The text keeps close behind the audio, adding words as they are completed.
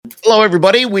Hello,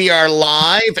 everybody. We are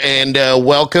live, and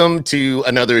welcome to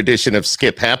another edition of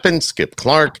Skip Happens. Skip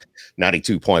Clark,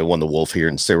 92.1 The Wolf here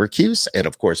in Syracuse. And,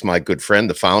 of course, my good friend,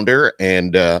 the founder,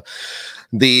 and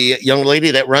the young lady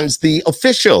that runs the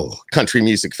official country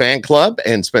music fan club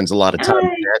and spends a lot of time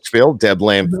in Nashville, Deb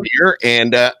Lamphere.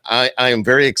 And I am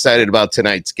very excited about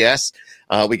tonight's guest.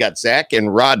 We got Zach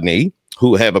and Rodney,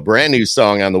 who have a brand new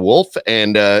song on the Wolf.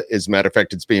 And as a matter of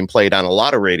fact, it's being played on a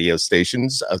lot of radio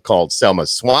stations called Selma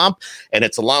Swamp. And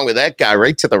it's along with that guy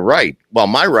right to the right. Well,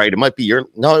 my right, it might be it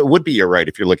would be your right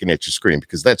if you're looking at your screen,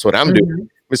 because that's what I'm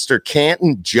doing. Mr.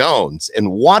 Canton Jones.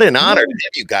 And what an honor to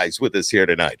have you guys with us here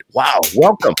tonight. Wow.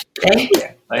 Welcome. Thank you.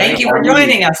 Thank you for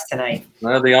joining us tonight.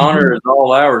 Well, the honor is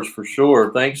all ours for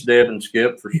sure. Thanks, Deb and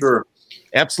Skip, for sure.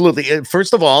 Absolutely.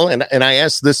 First of all, and I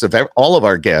asked this of all of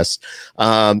our guests,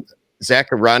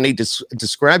 Zach and Rodney,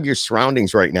 describe your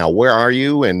surroundings right now. Where are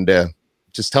you? And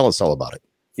just tell us all about it.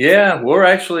 Yeah, we're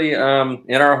actually in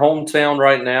our hometown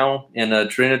right now in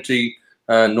Trinity,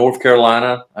 North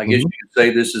Carolina. I guess you could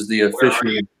say this is the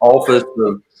official office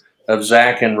of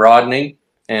Zach and Rodney.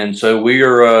 And so we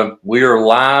are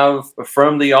live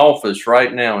from the office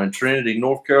right now in Trinity,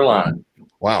 North Carolina.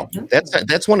 Wow.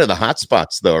 That's one of the hot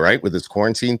spots, though, right? With this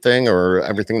quarantine thing or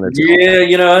everything that's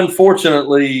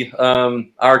unfortunately,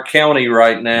 our county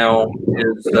right now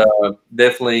is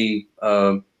definitely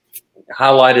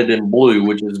highlighted in blue,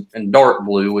 which is in dark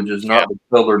blue, which is not the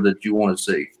color that you want to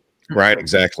see. Right,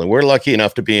 exactly. We're lucky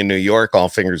enough to be in New York, all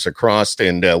fingers are crossed.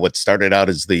 And what started out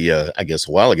as the, I guess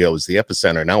a while ago, was the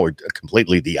epicenter. Now we're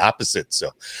completely the opposite. So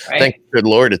thank the good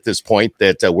Lord at this point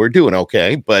that we're doing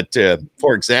okay. But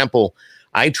for example,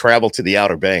 I travel to the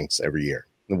Outer Banks every year.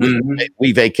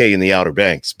 We vacate in the Outer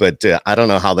Banks, but I don't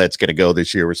know how that's going to go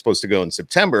this year. We're supposed to go in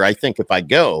September. I think if I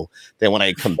go, then when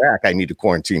I come back, I need to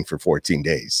quarantine for 14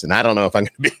 days. And I don't know if I'm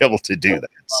going to be able to do that.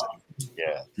 So,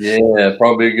 yeah,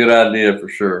 probably a good idea for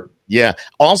sure. Yeah.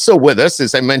 Also with us,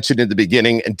 as I mentioned in the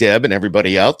beginning, Deb and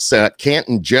everybody else,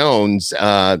 Canton Jones,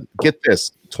 get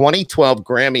this, 2012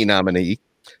 Grammy nominee,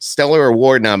 Stellar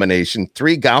Award nomination,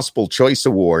 3 Gospel Choice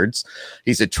Awards.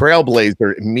 He's a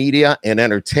trailblazer in media and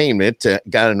entertainment.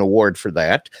 Got an award for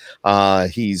that.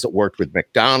 He's worked with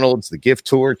McDonald's, The Gift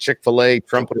Tour, Chick-fil-A,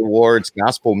 Trumpet Awards,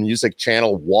 Gospel Music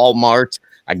Channel, Walmart.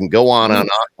 I can go on and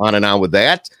on with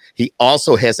that. He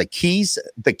also has the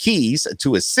keys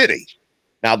to a city.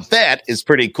 Now that is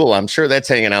pretty cool. I'm sure that's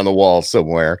hanging on the wall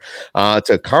somewhere.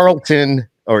 To Carrollton,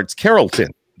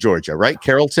 Georgia, right?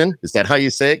 Carrollton. Is that how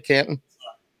you say it, Canton?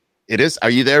 It is. Are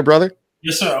you there, brother?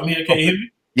 Yes, sir. I'm here. Can you hear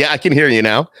me? Yeah, I can hear you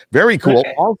now. Very cool.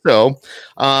 Okay. Also,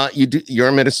 you're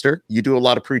a minister. You do a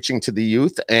lot of preaching to the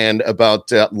youth and about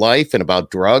life and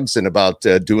about drugs and about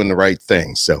doing the right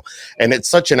thing. So, and it's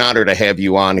such an honor to have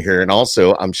you on here. And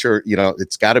also, I'm sure,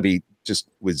 it's got to be just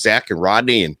with Zach and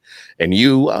Rodney and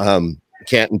you,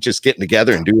 Canton, just getting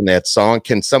together and doing that song.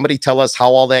 Can somebody tell us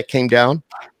how all that came down?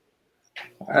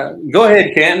 Go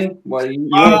ahead, Canton. Well, you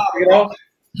want to kick it off?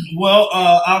 Well,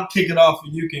 I'll kick it off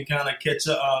and you can kind of catch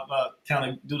up, kind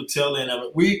of do the tail end of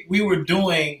it. We were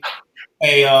doing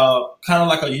a kind of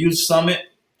like a youth summit.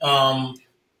 A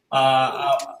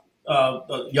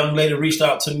young lady reached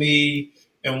out to me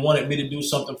and wanted me to do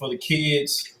something for the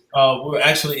kids. We were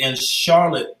actually in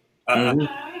Charlotte. And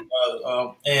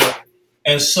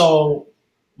so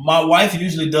my wife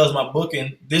usually does my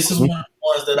booking. This is one of the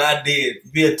ones that I did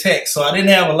via text. So I didn't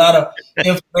have a lot of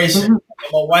information.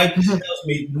 My wife tells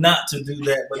me not to do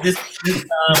that. But this time,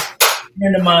 a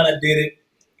friend of mine, I did it.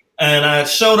 And I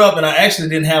showed up and I actually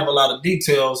didn't have a lot of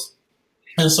details.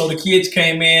 And so the kids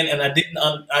came in and I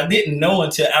didn't know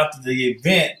until after the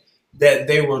event that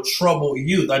they were troubled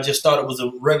youth. I just thought it was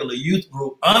a regular youth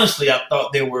group. Honestly, I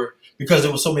thought they were, because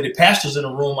there were so many pastors in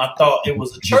the room, I thought it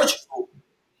was a church group.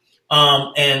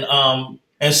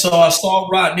 And so I saw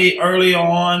Rodney early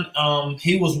on.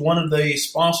 He was one of the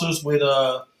sponsors with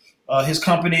his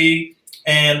company,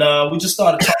 and we just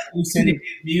started talking. He said he did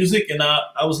music, and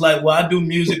I was like, well, I do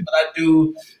music, but I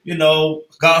do,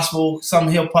 gospel, some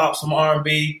hip hop, some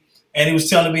R&B. And he was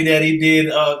telling me that he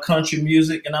did country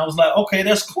music, and I was like, okay,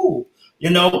 that's cool,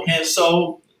 And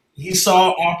so he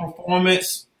saw our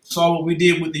performance, saw what we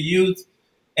did with the youth,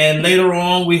 and later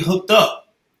on we hooked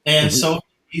up. And so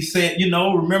he said,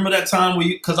 remember that time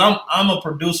because I'm a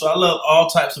producer. I love all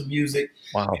types of music.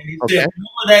 Wow. And he said,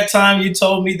 remember that time you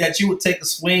told me that you would take a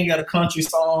swing at a country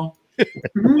song?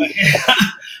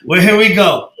 Well, here we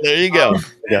go. There you go.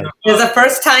 There's a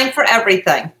first time for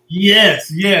everything. Yes.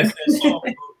 And so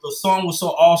the song was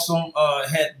so awesome.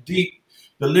 Had deep.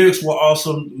 The lyrics were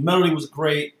awesome. The melody was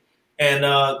great. And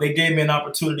they gave me an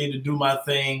opportunity to do my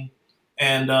thing.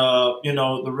 And,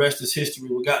 the rest is history.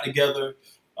 We got together.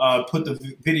 put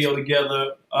the video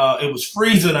together. It was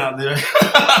freezing out there,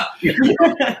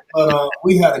 but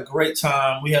we had a great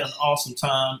time. We had an awesome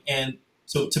time, and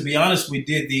so to be honest, we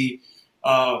did the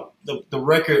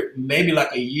record maybe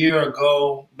like a year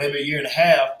ago, maybe a year and a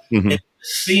half. Mhm. It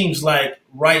seems like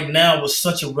right now was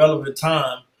such a relevant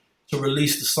time to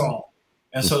release the song.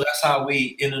 And so that's how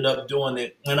we ended up doing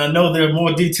it. And I know there are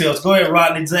more details. Go ahead,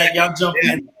 Rodney, Zach, y'all jump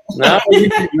in. No, you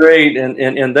did great,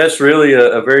 and that's really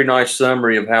a very nice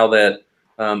summary of how that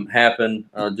happened.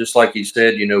 Just like you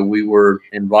said, we were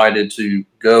invited to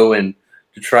go and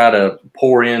to try to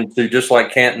pour into, just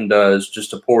like Canton does,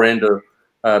 just to pour into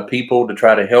people to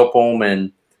try to help them.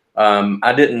 And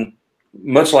I didn't,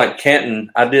 much like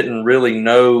Canton, I didn't really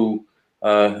know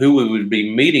who we would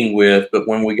be meeting with, but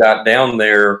when we got down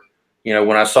there,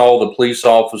 when I saw the police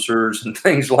officers and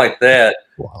things like that,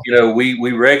 Wow.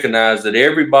 we recognized that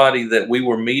everybody that we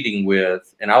were meeting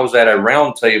with, and I was at a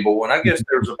round table, and I guess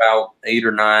there was about 8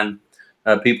 or 9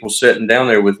 people sitting down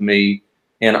there with me,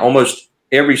 and almost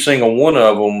every single one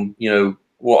of them,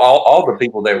 all the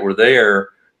people that were there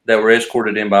that were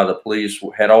escorted in by the police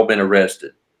had all been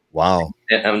arrested. Wow.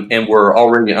 And were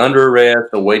already under arrest,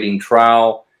 awaiting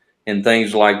trial, and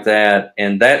things like that.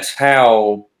 And that's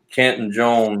how Canton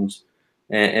Jones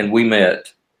and we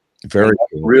met. Very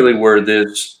cool. Really where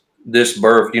this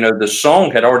birth, the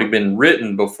song had already been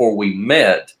written before we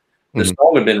met. The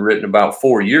song had been written about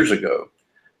 4 years ago.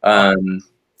 But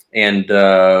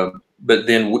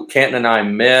then Canton and I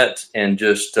met, and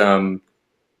just,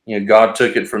 God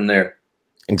took it from there.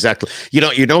 Exactly.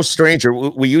 You're no stranger.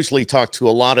 We usually talk to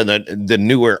a lot of the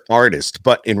newer artists,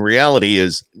 but in reality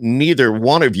is neither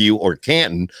one of you or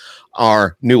Canton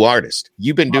are new artists.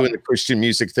 You've been doing the Christian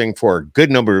music thing for a good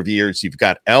number of years. You've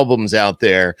got albums out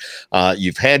there.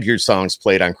 You've had your songs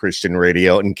played on Christian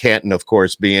radio, and Canton, of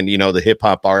course, being, the hip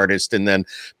hop artist, and then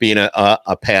being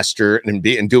a pastor and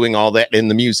doing all that.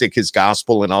 And the music is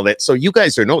gospel and all that. So you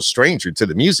guys are no stranger to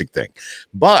the music thing,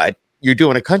 but you're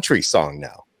doing a country song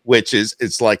now, which is,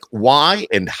 it's like, why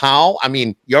and how? I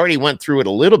mean, you already went through it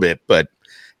a little bit, but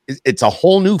it's a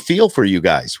whole new feel for you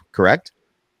guys, correct?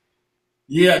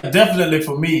 Yeah, definitely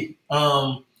for me.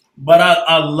 But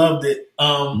I loved it.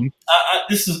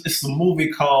 It's a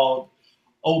movie called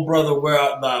 "Oh Brother, Where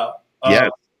Art Thou?" Yeah.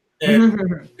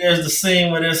 And there's the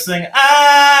scene where they're singing,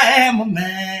 "I am a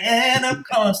man of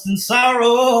constant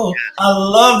sorrow." I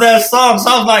love that song. So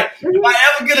I was like, if I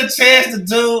ever get a chance to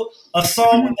do a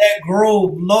song with that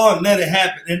groove, Lord, let it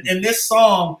happen. And this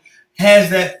song has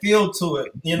that feel to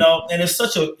it, and it's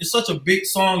such a big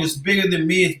song. It's bigger than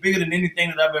me. It's bigger than anything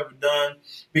that I've ever done,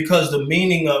 because the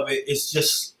meaning of it is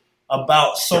just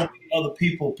about so many other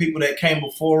people that came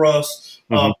before us,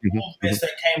 movements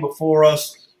that came before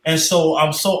us. And so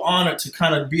I'm so honored to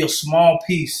kind of be a small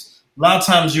piece. A lot of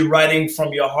times you're writing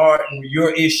from your heart and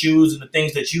your issues and the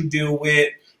things that you deal with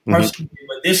personally.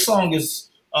 But this song is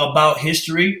about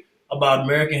history, about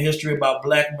American history, about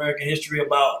Black American history,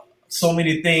 about so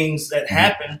many things that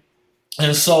happen.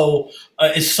 And so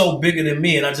it's so bigger than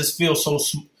me. And I just feel so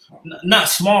not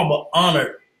small, but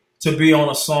honored to be on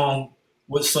a song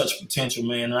with such potential,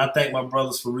 man. And I thank my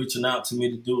brothers for reaching out to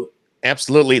me to do it.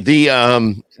 Absolutely.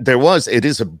 It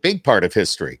is a big part of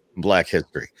history, Black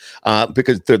history,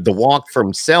 because the walk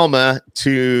from Selma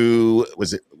to,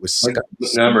 was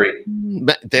Montgomery.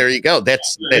 There you go.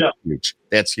 That's huge.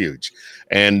 That's huge.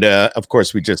 And of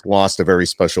course, we just lost a very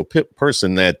special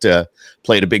person that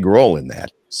played a big role in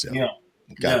that. So,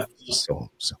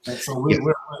 So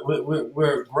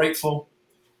we're grateful,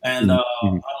 and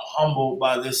I'm humbled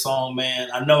by this song, man.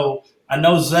 I know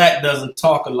Zach doesn't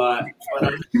talk a lot,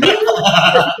 but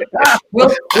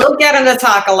we'll get him to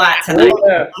talk a lot tonight.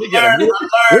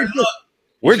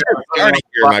 We're just starting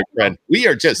here, my friend. We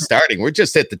are just starting. We're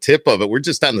just at the tip of it. We're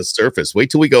just on the surface. Wait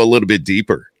till we go a little bit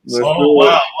deeper. Oh,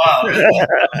 wow.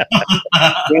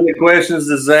 Any questions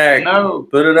to Zach? No.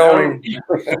 Put it on him.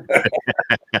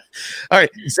 All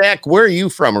right, Zach, where are you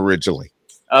from originally?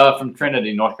 From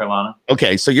Trinity, North Carolina.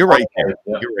 Okay, so you're right there.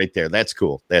 Yeah. You're right there. That's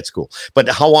cool. But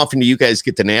how often do you guys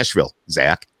get to Nashville,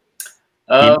 Zach?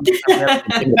 Not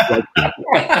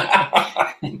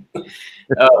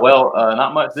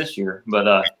much this year,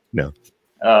 but no.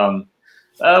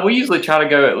 We usually try to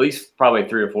go at least probably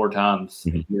 3 or 4 times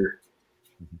a year.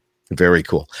 Very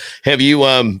cool. Have you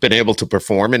been able to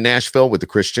perform in Nashville with the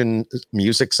Christian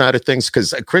music side of things?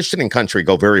 Because Christian and country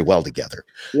go very well together.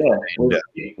 Yeah,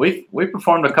 we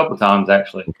performed a couple times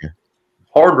actually. Okay.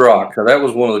 Hard rock. So that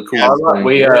was one of the coolest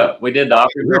things. We did the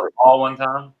Opry Hall one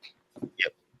time.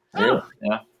 Yep. Oh.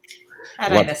 Yeah. How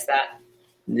did I miss that?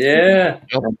 Yeah.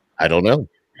 I don't know.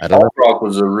 I don't know. Alt Rock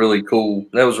was a really cool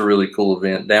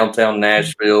event. Downtown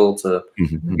Nashville to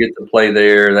get to play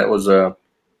there.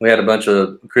 We had a bunch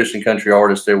of Christian country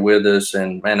artists there with us,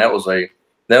 and man, that was a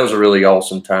really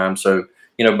awesome time. So,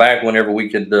 back whenever we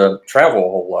could travel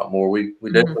a whole lot more, we've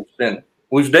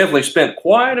definitely spent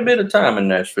quite a bit of time in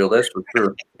Nashville. That's for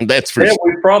sure. That's for sure.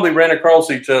 We probably ran across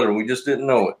each other. We just didn't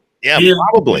know it. Yeah,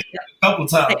 probably a couple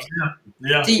times.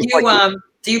 Yeah.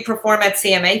 Do you perform at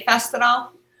CMA Fest at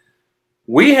all?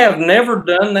 We have never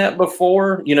done that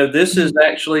before. This is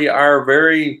actually our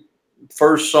very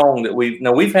first song that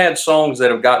we've had songs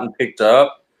that have gotten picked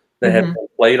up that have been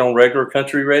played on regular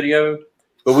country radio,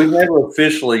 but we've never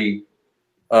officially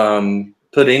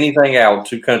put anything out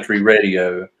to country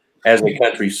radio as a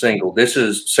country single.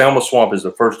 Selma Swamp is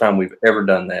the first time we've ever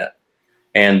done that.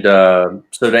 And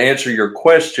so to answer your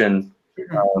question,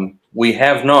 we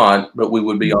have not, but we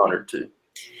would be honored to.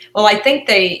 Well, I think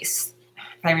if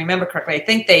I remember correctly, I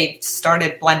think they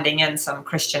started blending in some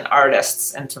Christian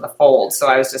artists into the fold. So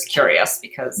I was just curious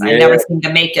because I never seem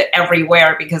to make it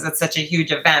everywhere because it's such a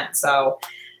huge event. So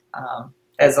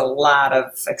there's a lot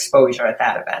of exposure at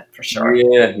that event for sure.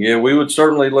 Yeah, we would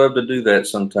certainly love to do that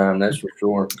sometime. That's for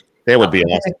sure. That would be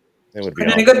awesome. That would be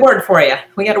a good word for you.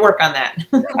 We got to work on that.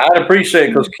 I'd appreciate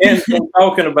it because Ken's been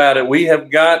talking about it. We have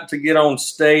got to get on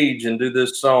stage and do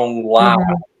this song live.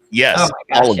 Yes,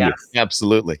 all of you.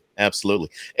 Absolutely.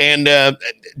 And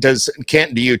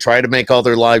do you try to make all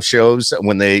their live shows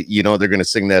when they're going to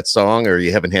sing that song, or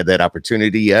you haven't had that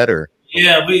opportunity yet? Or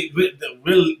yeah,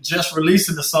 we're just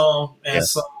releasing the song, and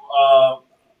so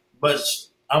but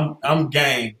I'm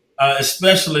game,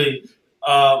 especially.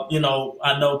 I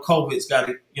know COVID's got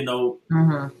to,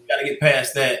 got to get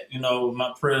past that.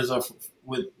 My prayers are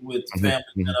with the family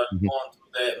that are going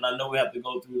through that, and I know we have to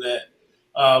go through that.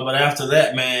 But after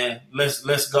that, man,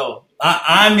 let's go.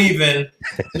 I'm even,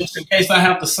 just in case I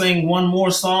have to sing one more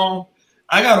song,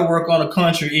 I got to work on a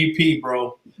country EP,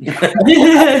 bro.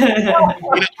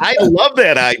 I love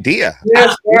that idea.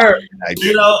 Yes, sir.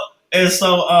 And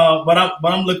so, but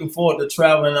I'm looking forward to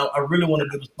traveling. I really want to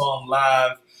do the song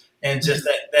live. And just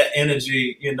that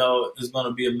energy, is going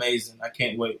to be amazing. I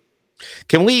can't wait.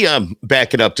 Can we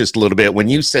back it up just a little bit? When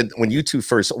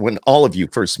all of you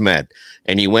first met,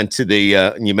 and you went to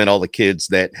you met all the kids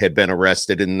that had been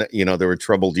arrested, and there were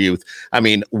troubled youth. I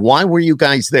mean, why were you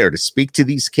guys there to speak to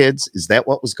these kids? Is that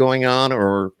what was going on,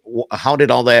 or how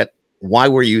did all that? Why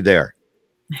were you there?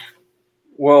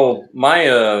 Well,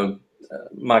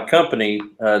 my company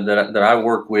that I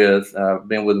work with, I've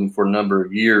been with them for a number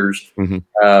of years.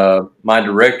 My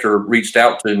director reached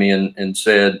out to me and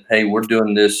said, "Hey, we're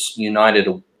doing this United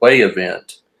Way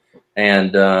event,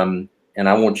 and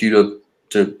I want you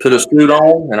to put a suit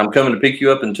on, and I'm coming to pick you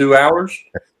up in 2 hours."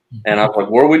 And I was like,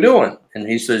 "What are we doing?" And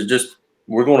he says,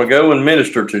 "We're going to go and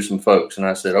minister to some folks." And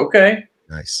I said, "Okay."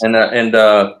 Nice.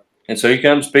 And so he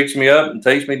comes, picks me up, and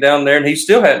takes me down there. And he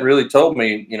still hadn't really told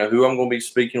me, who I'm going to be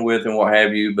speaking with and what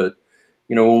have you. But,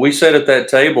 when we sat at that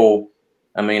table,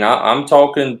 I mean, I'm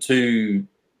talking to,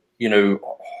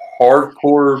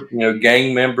 hardcore,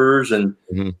 gang members and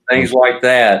things like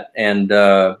that. And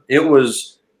it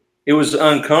was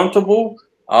uncomfortable,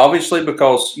 obviously,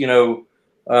 because,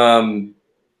 I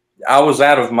was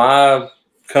out of my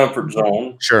comfort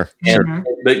zone. Sure.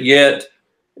 But yet,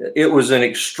 it was an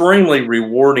extremely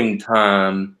rewarding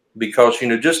time because,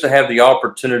 just to have the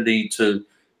opportunity to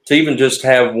even just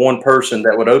have one person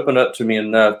that would open up to me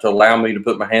enough to allow me to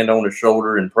put my hand on his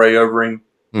shoulder and pray over him.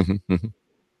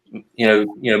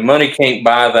 Money can't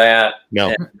buy that.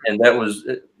 No. And that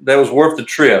was worth the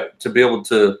trip to be able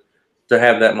to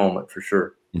have that moment for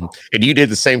sure. And you did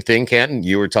the same thing, Canton.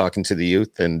 You were talking to the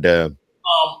youth and, I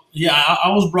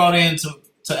was brought in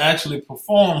to actually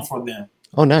perform for them.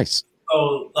 Oh, nice.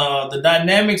 So the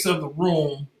dynamics of the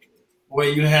room where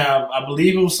you have, I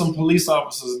believe it was some police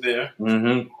officers there.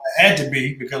 It had to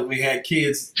be because we had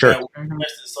kids that were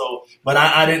arrested. So, but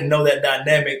I didn't know that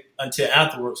dynamic until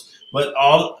afterwards. But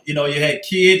you had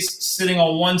kids sitting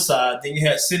on one side, then you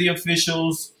had city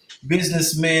officials,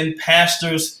 businessmen,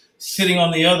 pastors sitting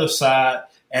on the other side,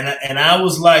 and I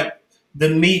was like the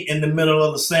meat in the middle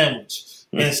of the sandwich.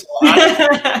 And so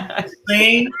I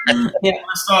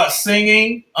start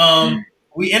singing.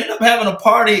 We ended up having a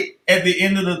party at the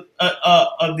end of the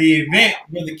event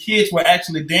where the kids were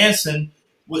actually dancing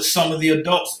with some of the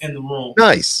adults in the room.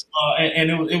 Nice. And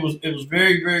it was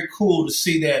very, very cool to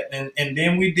see that. And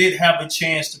then we did have a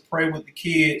chance to pray with the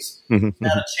kids, had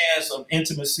a chance of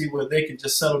intimacy where they could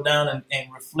just settle down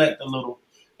and reflect a little.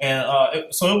 And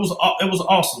so it was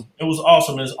awesome. It was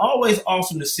awesome. It's always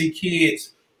awesome to see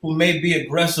kids who may be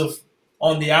aggressive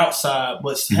on the outside,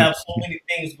 but have so many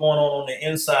things going on the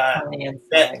inside,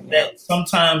 that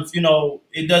sometimes, you know,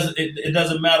 it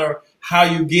doesn't matter how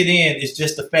you get in. It's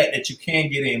just the fact that you can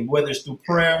get in, whether it's through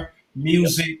prayer,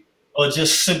 music, or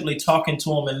just simply talking to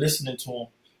them and listening to them.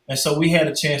 And so we had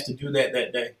a chance to do that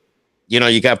day. You know,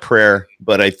 you got prayer,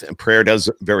 but prayer does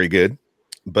very good,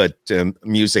 but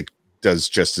music does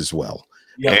just as well.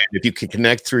 Yeah. And if you can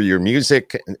connect through your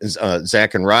music,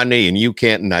 Zach and Rodney, and you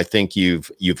can, and I think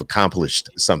you've accomplished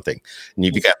something. And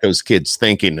you've got those kids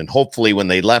thinking, and hopefully when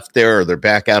they left there or they're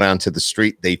back out onto the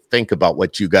street, they think about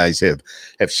what you guys have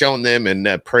shown them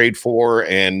and prayed for,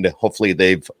 and hopefully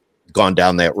they've gone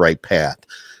down that right path,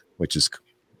 which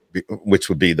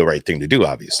would be the right thing to do,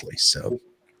 obviously. So,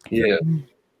 yeah.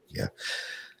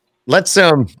 Let's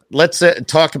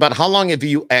talk about, how long have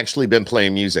you actually been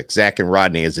playing music, Zach and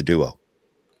Rodney, as a duo?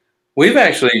 We've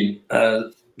actually,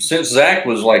 since Zach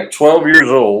was like 12 years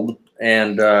old,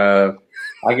 and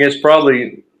I guess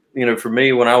probably, you know, for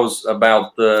me, when I was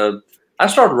I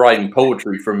started writing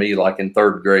poetry for me like in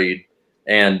third grade.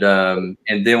 And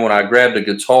then when I grabbed a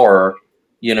guitar,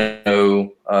 you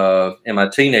know, in my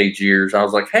teenage years, I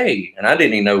was like, hey, and I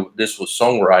didn't even know this was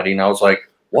songwriting. I was like,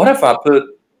 what if I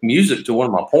put music to one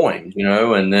of my poems, you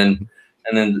know, and then,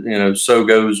 you know, so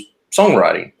goes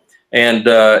songwriting. And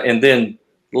then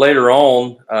later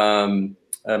on,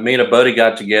 me and a buddy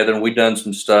got together and we done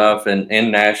some stuff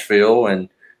in Nashville, and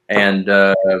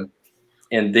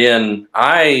then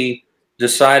I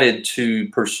decided to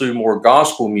pursue more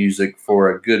gospel music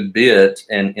for a good bit,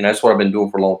 and that's what I've been doing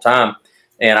for a long time.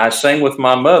 And I sang with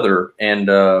my mother and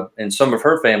some of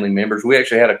her family members. We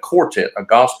actually had a quartet, a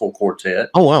gospel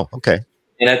quartet. Oh wow, okay.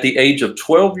 And at the age of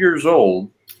 12 years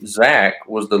old, Zach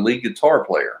was the lead guitar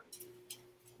player.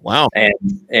 Wow.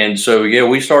 And so, yeah,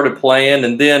 we started playing.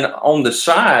 And then on the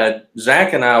side,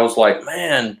 Zach and I was like,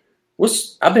 man,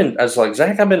 I've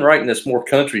been writing this more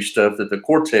country stuff that the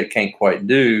quartet can't quite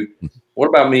do. What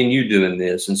about me and you doing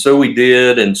this? And so we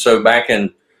did. And so back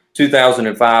in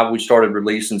 2005, we started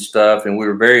releasing stuff, and we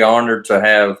were very honored to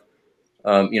have,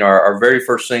 you know, our very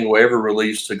first single ever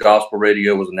released to gospel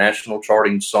radio was a national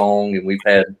charting song. And we've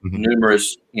had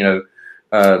numerous, you know,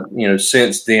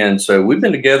 since then. So we've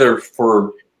been together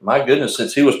for, my goodness,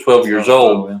 since he was 12 years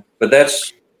old. But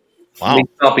that's me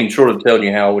stopping short of telling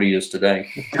you how old he is today.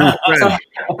 So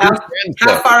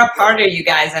how far apart are you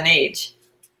guys in age?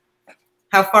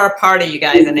 How far apart are you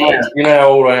guys in age? You know how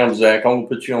old I am, Zach. I'm going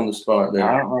to put you on the spot there.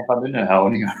 I don't know if I do know how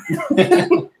old you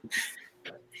are.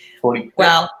 40.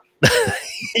 Well,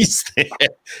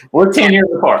 we're 10 years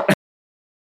apart.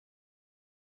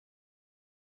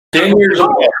 10 years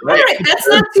apart. All right, that's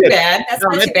not too bad. That's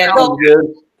not too bad. Well,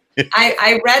 good.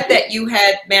 I read that you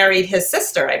had married his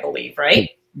sister, I believe, right?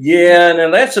 Yeah,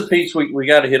 and that's a piece we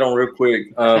got to hit on real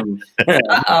quick.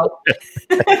 Uh-oh.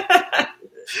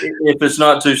 If it's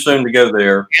not too soon to go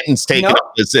there. Kenton's taking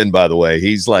this in, by the way.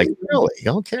 He's like, really?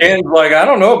 Okay. And like, I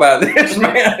don't know about this,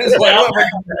 man. It's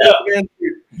like,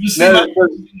 you see my wife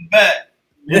in the back,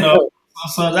 you know.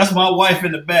 So that's my wife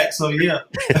in the back. So yeah.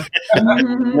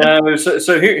 No,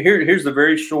 so here's the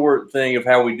very short thing of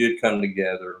how we did come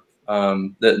together.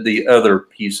 The other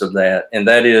piece of that, and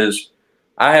that is,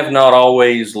 I have not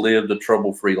always lived a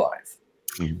trouble-free life.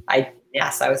 I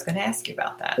was going to ask you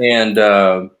about that.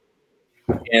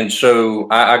 And so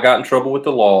I got in trouble with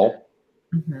the law,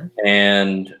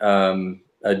 and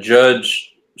a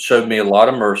judge showed me a lot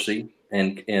of mercy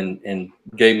and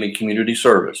gave me community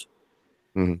service.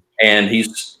 And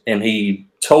he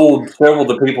told several of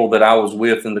the people that I was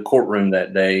with in the courtroom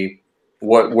that day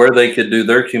where they could do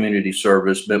their community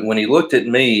service. But when he looked at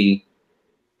me,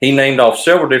 he named off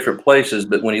several different places.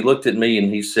 But when he looked at me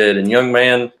and he said, "And young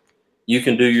man, you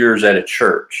can do yours at a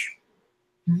church."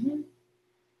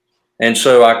 And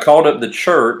so I called up the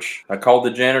church. I called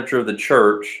the janitor of the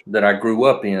church that I grew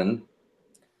up in.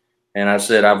 And I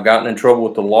said, "I've gotten in trouble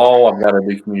with the law. I've got to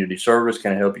do community service.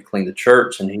 Can I help you clean the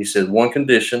church?" And he said, "One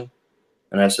condition."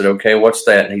 And I said, "Okay, what's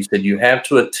that?" And he said, "You have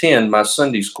to attend my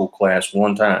Sunday school class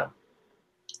one time."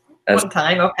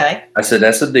 Okay. I said,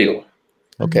 "That's a deal."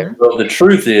 Okay. Well, the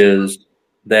truth is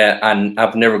that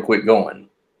I've never quit going.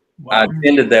 Wow. I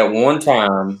attended that one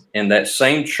time, and that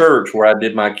same church where I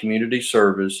did my community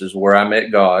service is where I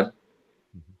met God.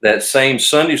 That same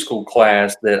Sunday school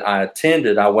class that I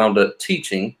attended, I wound up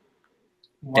teaching.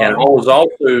 Wow. And I was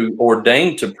also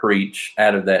ordained to preach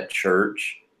out of that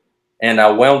church. And I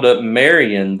wound up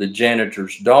marrying the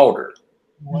janitor's daughter.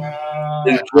 Wow.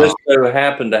 Who just so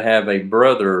happened to have a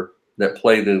brother that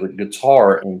played the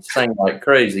guitar and sang like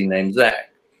crazy named Zach.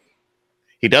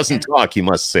 He doesn't talk, he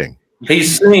must sing. He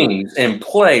sings and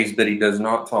plays, but he does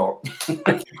not talk.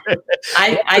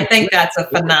 I think that's a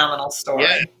phenomenal story.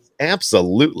 Yeah,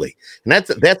 absolutely. And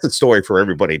that's a story for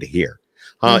everybody to hear.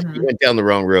 You went down the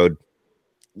wrong road.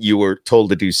 You were told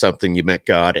to do something. You met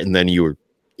God, and then you're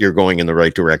going in the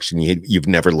right direction. You've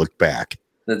never looked back.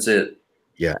 That's it.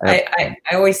 Yeah. I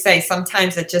always say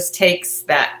sometimes it just takes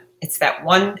that. It's that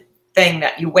one thing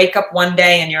that you wake up one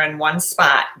day and you're in one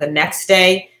spot. The next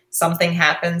day, something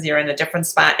happens. You're in a different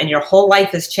spot, and your whole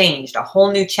life has changed. A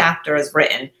whole new chapter is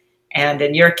written. And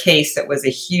in your case, it was a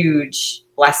huge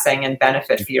blessing and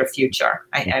benefit for your future.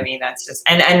 I mean, that's just,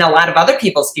 and a lot of other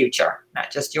people's future,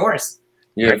 not just yours.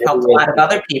 Yeah, You've helped a lot of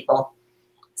other people.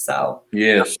 So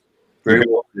yes, very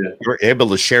well. Yeah. You were able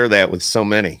to share that with so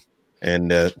many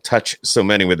and touch so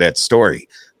many with that story,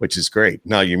 which is great.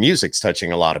 Now your music's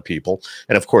touching a lot of people.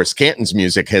 And of course, Canton's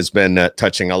music has been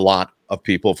touching a lot of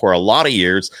people for a lot of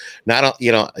years. Not,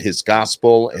 his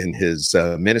gospel and his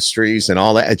ministries and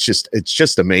all that. It's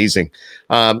just amazing.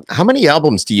 How many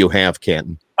albums do you have,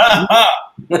 Canton?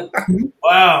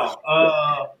 Wow.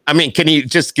 I mean, can you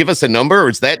just give us a number, or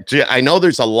is that? I know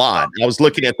there's a lot. I was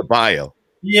looking at the bio.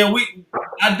 Yeah,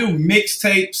 I do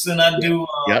mixtapes and I do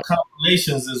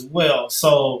compilations as well.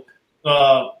 So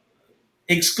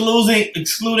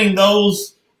excluding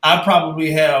those, I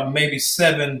probably have maybe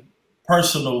 7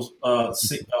 personal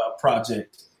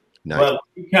projects. Nice. But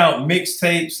if you count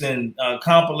mixtapes and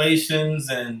compilations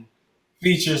and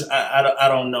features, I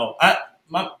don't know.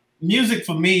 My music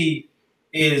for me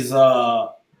is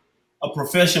a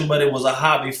profession, but it was a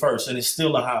hobby first, and it's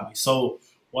still a hobby. So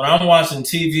when I'm watching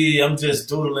TV, I'm just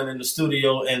doodling in the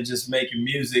studio and just making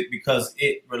music because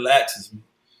it relaxes me.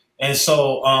 And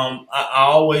so I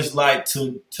always like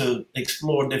to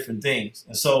explore different things.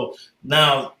 And so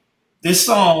now this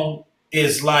song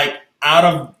is like out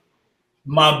of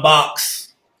my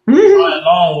box by a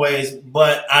long ways,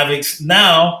 but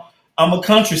now I'm a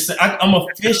country. I'm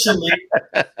officially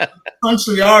a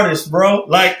country artist, bro.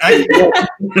 Like I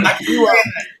grew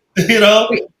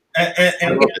up,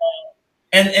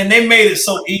 and they made it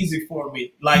so easy for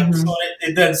me. Like so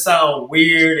it doesn't sound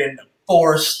weird and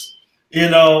forced.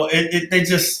 They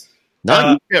just.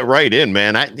 No, you fit right in,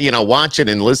 man. Watching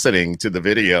and listening to the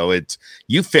video,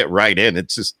 you fit right in.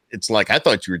 It's like I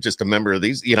thought you were just a member of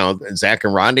these, Zach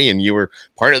and Rodney, and you were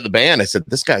part of the band. I said,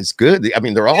 this guy's good. I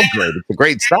mean, they're all great. It's a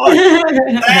great song.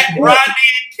 Zach, Rodney,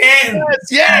 and Ken.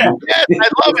 Yes, I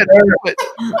love it.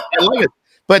 I love it.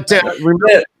 But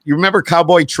you remember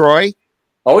Cowboy Troy?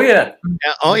 Oh yeah.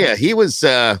 Yeah. He was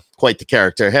quite the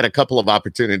character. I had a couple of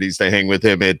opportunities to hang with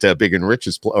him at Big and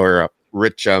Rich's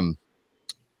Rich.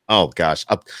 Oh gosh,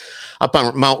 up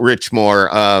on Mount Richmore.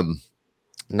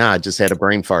 I just had a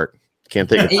brain fart. Can't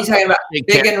think. Are you talking about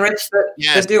Big and Rich,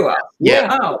 the duo?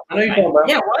 Yeah. Oh, okay.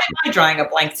 Yeah. Why am I drawing a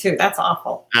blank too? That's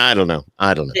awful. I don't know.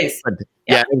 But,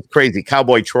 yeah, it was crazy.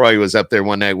 Cowboy Troy was up there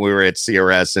one night. We were at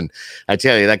CRS, and I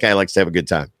tell you, that guy likes to have a good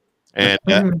time. And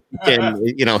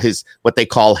his what they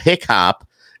call hick hop,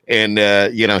 and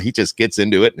he just gets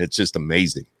into it, and it's just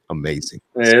amazing. Yeah,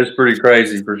 it's pretty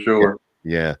crazy for sure.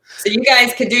 Yeah. So you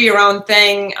guys could do your own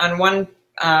thing on one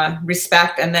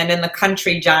respect, and then in the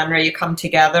country genre, you come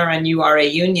together and you are a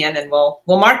union, and we'll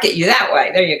market you that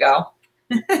way. There you go.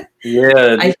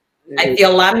 Yeah. I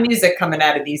feel a lot of music coming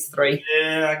out of these 3.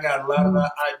 Yeah, I got a lot of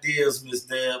ideas, Miss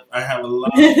Deb. I have a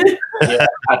lot. Yeah,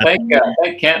 I think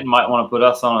Canton might want to put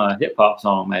us on a hip hop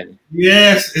song, maybe.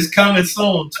 Yes, it's coming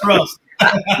soon. Trust.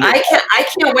 I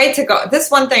can't wait to go. This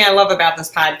one thing I love about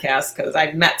this podcast, because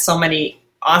I've met so many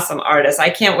awesome artists. I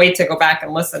can't wait to go back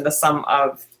and listen to some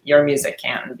of your music,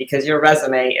 Canton, because your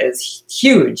resume is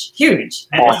huge.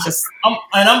 And it's just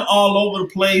I'm all over the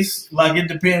place. Like it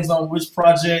depends on which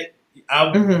project.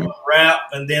 I'll rap,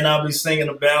 and then I'll be singing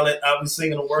a ballad. I'll be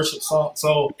singing a worship song.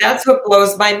 So that's what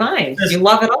blows my mind. You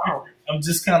love it all. I'm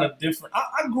just kind of different.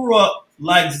 I grew up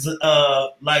like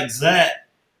Zach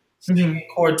singing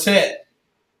quartet.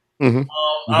 I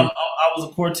was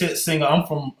a quartet singer. I'm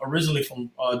originally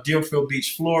from Deerfield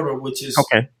Beach, Florida, which is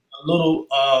a little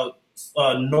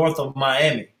north of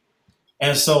Miami.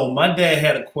 And so my dad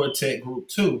had a quartet group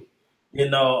too,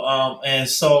 and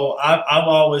so I've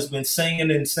always been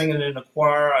singing in the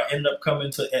choir. I ended up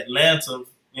coming to Atlanta,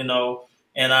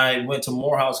 and I went to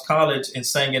Morehouse College and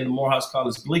sang in the Morehouse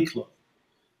College Glee Club.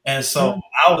 And so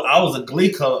I was a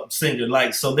Glee Club singer.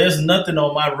 Like, so there's nothing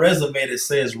on my resume that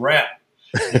says rap.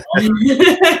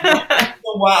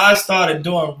 Why I started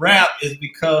doing rap is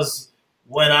because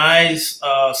when I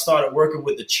started working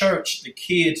with the church, the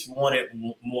kids wanted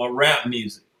more rap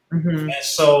music. And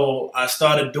so I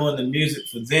started doing the music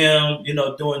for them,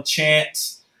 doing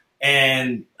chants.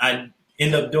 And I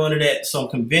ended up doing it at some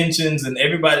conventions, and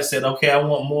everybody said, "Okay, I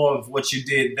want more of what you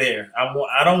did there.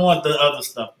 I don't want the other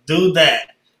stuff. Do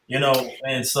that."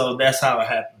 And so that's how it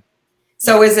happened.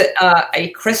 So is it a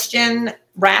Christian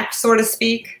rap, so to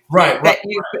speak? Right. That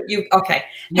you okay?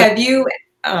 Yeah. Have you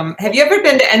ever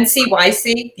been to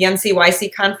NCYC, the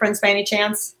NCYC conference, by any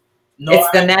chance? No,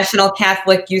 it's the National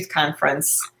Catholic Youth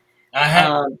Conference. I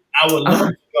have. I would love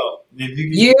to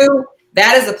go.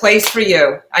 That is a place for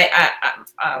you.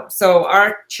 So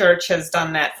our church has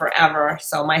done that forever.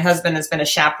 So my husband has been a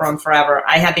chaperone forever.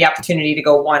 I had the opportunity to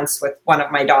go once with one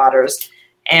of my daughters,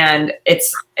 and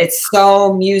it's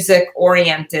so music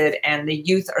oriented, and the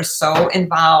youth are so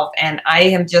involved. And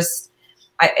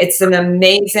it's an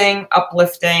amazing,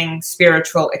 uplifting,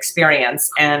 spiritual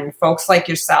experience. And folks like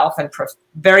yourself and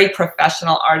very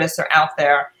professional artists are out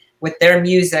there with their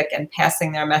music and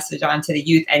passing their message on to the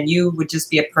youth. And you would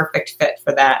just be a perfect fit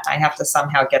for that. I have to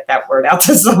somehow get that word out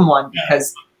to someone,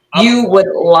 because you would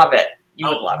love it. You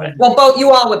would love it. Well, you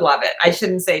all would love it. I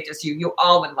shouldn't say just you. You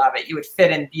all would love it. You would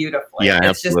fit in beautifully. Yeah,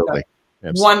 it's absolutely.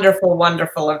 Just a wonderful,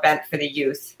 wonderful event for the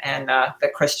youth and the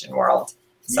Christian world.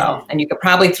 So, and you could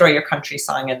probably throw your country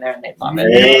song in there and they'd love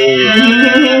it.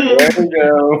 There we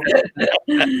go.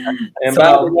 And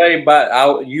by the way,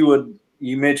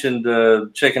 you mentioned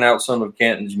checking out some of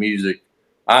Canton's music.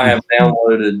 I have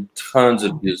downloaded tons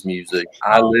of his music.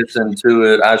 I listen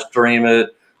to it. I stream it.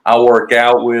 I work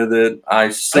out with it. I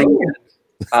sing it.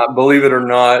 Believe it or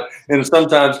not. And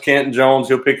sometimes Canton Jones,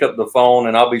 he'll pick up the phone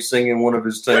and I'll be singing one of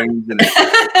his tunes. And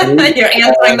you're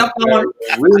answering the phone.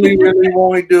 I really, really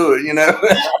want to do it,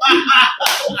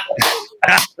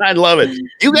 I love it.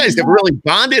 You guys have really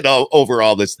bonded over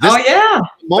all this. The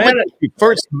moment we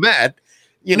first met,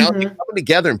 you're coming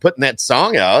together and putting that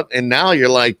song out, and now you're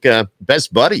like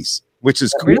best buddies, which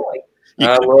is cool. Really?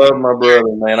 I love my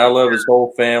brother, man. I love his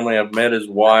whole family. I've met his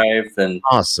wife and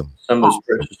awesome. Some of his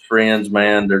precious friends,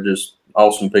 man. They're just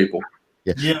awesome people.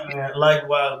 Yeah, man.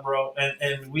 Likewise, bro.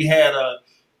 And we had an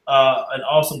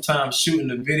awesome time shooting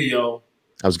the video.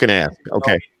 I was going to ask.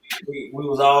 Okay. We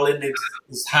was all in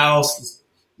this house,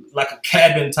 like a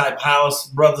cabin type house.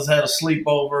 Brothers had a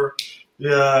sleepover,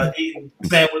 eating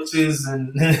sandwiches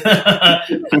and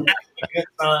having a good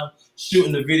time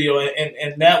shooting the video.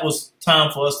 And that was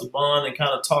time for us to bond and kind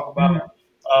of talk about,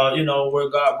 where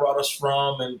God brought us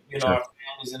from and, our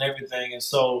families and everything. And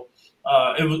so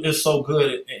it was so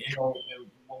good. And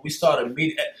when we started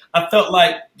meeting, I felt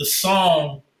like the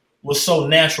song was so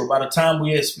natural. By the time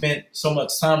we had spent so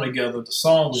much time together, the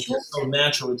song was just so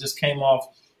natural. It just came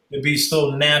off to be so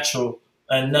natural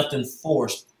and nothing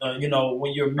forced.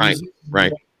 When you're music, you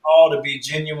want it all to be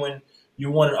genuine. You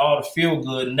want it all to feel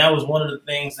good. And that was one of the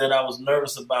things that I was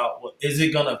nervous about. Is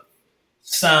it going to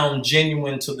sound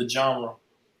genuine to the genre?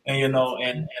 And,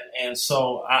 and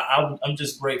so I'm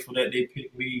just grateful that they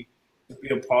picked me to be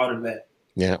a part of that.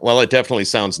 Yeah, well, it definitely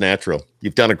sounds natural.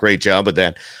 You've done a great job with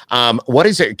that. What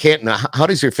is it, Canton? How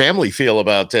does your family feel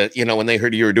about when they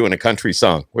heard you were doing a country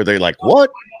song? Were they like, "What?"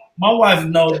 My wife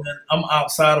knows that I'm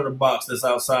outside of the box. That's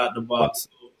outside the box.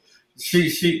 So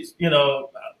she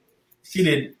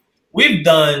did. We've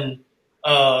done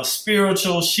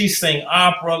spiritual. She sang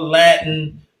opera,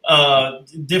 Latin,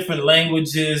 different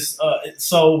languages.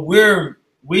 So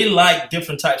we like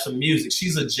different types of music.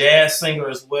 She's a jazz singer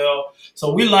as well.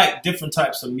 So we like different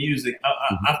types of music.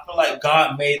 I feel like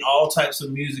God made all types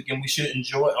of music, and we should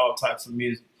enjoy all types of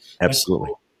music.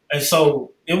 Absolutely. And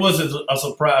so it wasn't a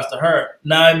surprise to her.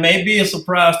 Now, it may be a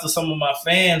surprise to some of my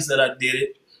fans that I did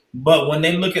it, but when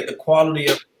they look at the quality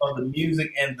of the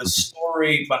music and the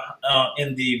story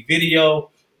in the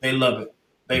video, they love it.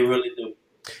 They really do.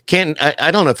 Canton, I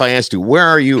don't know if I asked you, where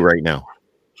are you right now?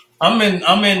 I'm in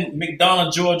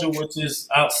McDonough, Georgia, which is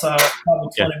outside,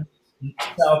 probably 20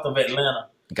 south of Atlanta.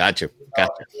 Gotcha.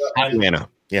 Atlanta.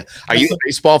 Yeah. Are you a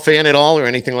baseball fan at all or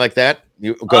anything like that?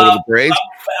 You go to the Braves?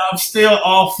 I'm still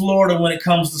all Florida when it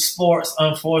comes to sports,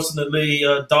 unfortunately.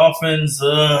 Dolphins,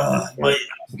 but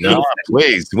no,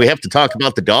 please. We have to talk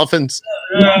about the Dolphins.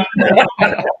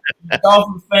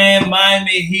 Dolphin fan,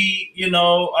 Miami Heat,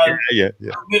 I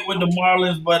went with the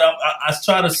Marlins, but I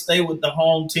try to stay with the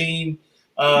home team.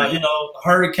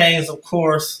 Hurricanes, of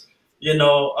course.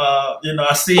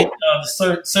 I see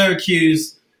the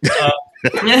Syracuse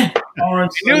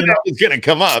orange. I knew that was going to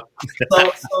come up.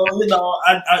 So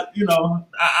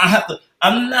I have to.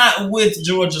 I'm not with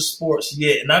Georgia sports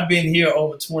yet, and I've been here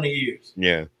over 20 years.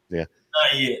 Yeah. Not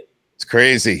yet. It's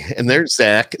crazy. And there's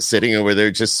Zach sitting over there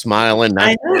just smiling.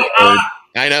 I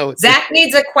know. Zach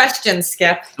needs a question,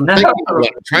 Skip. I'm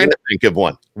trying to think of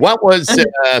one. What was,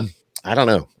 I don't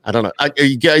know. Are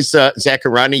you guys, Zach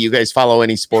and Rodney, you guys follow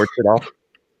any sports at all?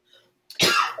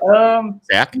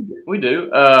 Zach? We do.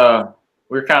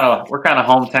 We're kind of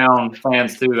hometown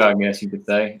fans too, I guess you could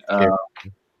say.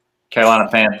 Carolina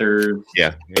Panthers.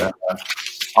 Yeah.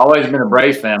 Always been a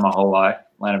Braves fan my whole life.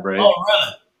 Atlanta Braves. Oh,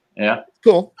 really? Yeah.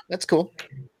 Cool. That's cool.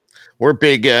 We're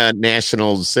big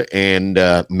Nationals and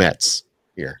Mets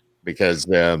here because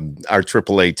our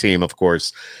AAA team, of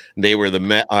course, they were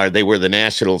the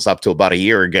Nationals up to about a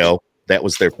year ago. That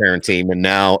was their parent team, and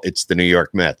now it's the New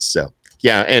York Mets. So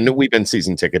yeah, and we've been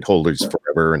season ticket holders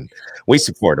forever, and we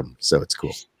support them. So it's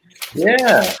cool.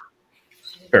 Yeah.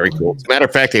 Very cool. As a matter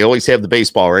of fact, they always have the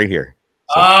baseball right here.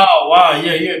 So. Oh, wow.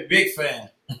 Yeah, you're a big fan.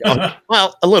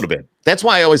 Well, a little bit. That's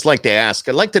why I always like to ask.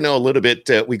 I'd like to know a little bit.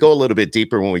 We go a little bit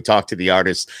deeper when we talk to the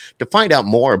artists to find out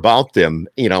more about them,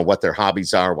 what their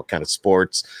hobbies are, what kind of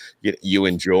sports you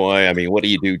enjoy. I mean, what do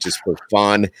you do just for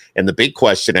fun? And the big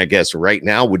question, I guess, right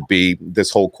now would be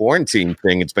this whole quarantine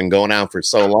thing. It's been going on for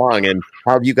so long. And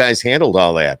how have you guys handled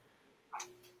all that?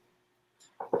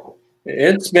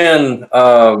 It's been,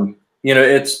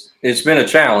 it's been a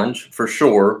challenge for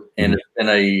sure. And it's been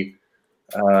a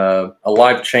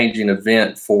life-changing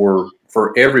event for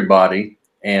everybody,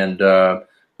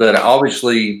 but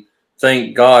obviously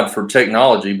thank God for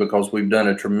technology because we've done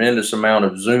a tremendous amount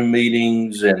of Zoom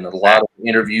meetings and a lot of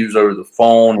interviews over the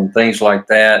phone and things like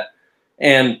that,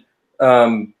 and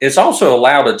it's also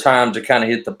allowed a time to kind of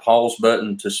hit the pause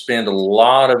button to spend a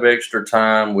lot of extra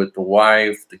time with the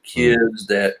wife, the kids.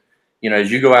 That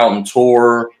as you go out and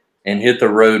tour and hit the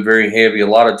road very heavy, a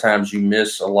lot of times you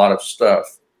miss a lot of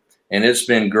stuff. And it's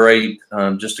been great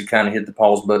just to kind of hit the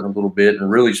pause button a little bit and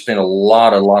really spend a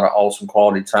lot of awesome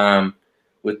quality time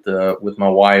with my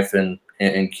wife and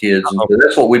kids. And so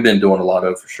that's what we've been doing a lot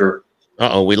of for sure.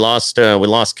 We lost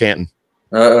Canton.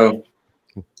 Uh-oh.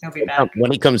 He'll be back. When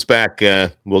he comes back,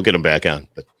 we'll get him back on.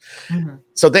 But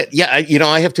so that,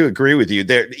 I have to agree with you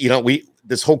there.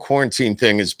 This whole quarantine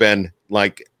thing has been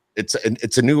like,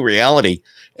 it's a new reality,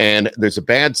 and there's a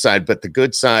bad side, but the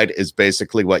good side is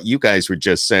basically what you guys were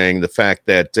just saying, the fact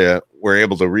that we're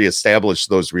able to reestablish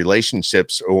those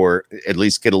relationships or at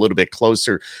least get a little bit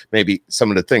closer. Maybe some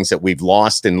of the things that we've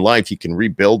lost in life, you can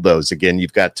rebuild those again.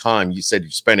 You've got time. You said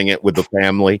you're spending it with the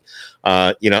family.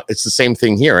 It's the same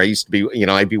thing here. I used to be,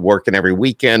 I'd be working every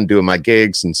weekend doing my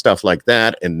gigs and stuff like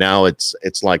that. And now it's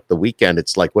like the weekend.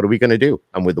 It's like, what are we going to do?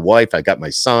 I'm with the wife. I got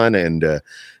my son, and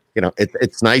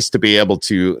it's nice to be able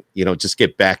to, just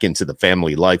get back into the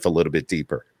family life a little bit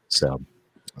deeper. So,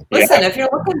 listen, if you're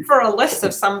looking for a list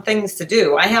of some things to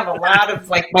do, I have a lot of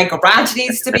my garage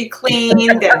needs to be cleaned,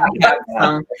 and we have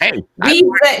some weeds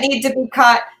that need to be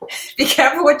cut. Be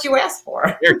careful what you ask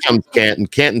for. Here comes Canton.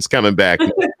 Canton's coming back.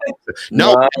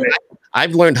 No,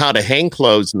 I've learned how to hang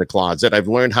clothes in the closet. I've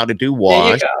learned how to do wash.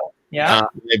 There you go. Yeah.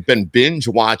 I've been binge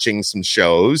watching some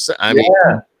shows. I mean,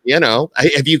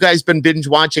 have you guys been binge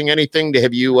watching anything?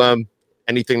 Have you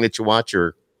anything that you watch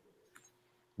or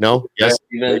no? Yes.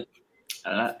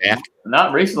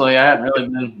 Not recently. I haven't really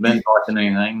been watching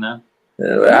anything. No.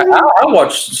 I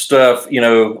watched stuff.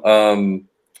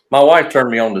 My wife turned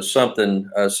me on to something,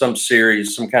 some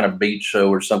series, some kind of beach show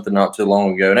or something not too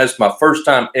long ago, and that's my first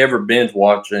time ever binge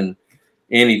watching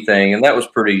anything, and that was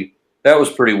pretty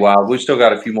wild. We still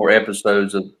got a few more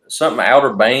episodes of something,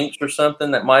 Outer Banks or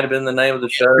something. That might have been the name of the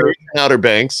show. Outer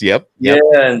Banks, yep. Yeah,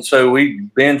 and so we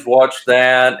binge watched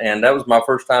that, and that was my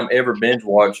first time ever binge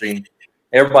watching.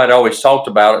 Everybody always talked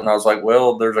about it, and I was like,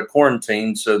 well, there's a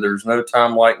quarantine, so there's no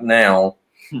time like now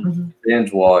to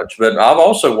binge watch. But I've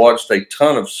also watched a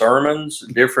ton of sermons,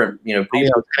 different,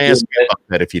 people. I ask you about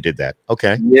that if you did that.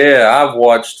 Okay. Yeah, I've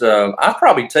watched, I've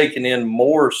probably taken in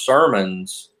more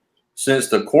sermons since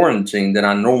the quarantine than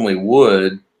I normally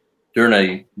would during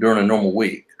a normal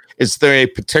week. Is there a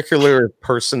particular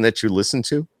person that you listen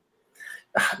to?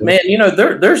 Man,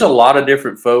 there's a lot of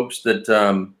different folks that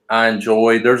I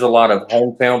enjoy. There's a lot of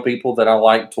hometown people that I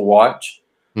like to watch.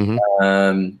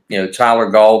 Mm-hmm. Tyler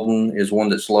Galden is one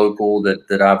that's local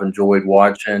that I've enjoyed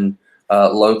watching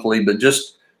locally. But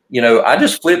just, I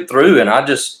just flip through and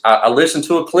I listen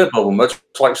to a clip of them, much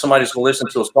like somebody's going to listen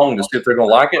to a song to see if they're going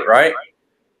to like it, right?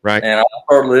 Right. And I'll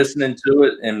start listening to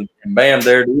it, and bam,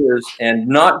 there it is. And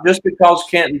not just because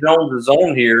Canton Jones is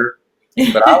on here,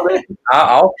 but I'll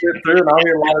flip through and I'll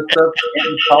hear a lot of stuff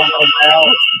Canton's talking about.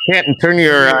 Canton, you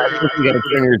got to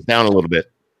turn yours down a little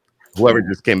bit. Whoever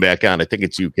just came back on, I think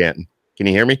it's you, Canton. Can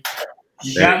you hear me?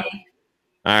 Yeah.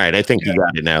 All right, I think you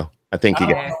got it now. I think you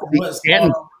got it.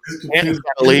 Canton's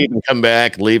got to leave and come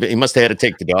back. Leave it. He must have had to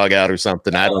take the dog out or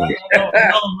something. I don't know.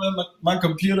 No, my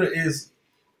computer is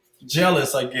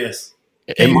jealous, I guess.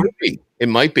 It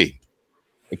might be.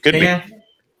 It could be.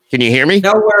 Can you hear me?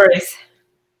 No worries.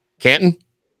 Canton?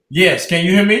 Yes. Can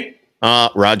you hear me?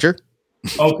 Roger.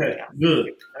 Okay, good.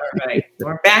 All right.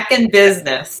 We're back in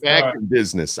business. Back in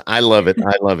business. I love it.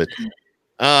 I love it.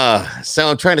 So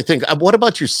I'm trying to think. What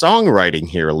about your songwriting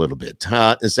here a little bit?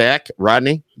 Zach,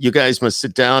 Rodney, you guys must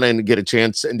sit down and get a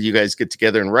chance. And do you guys get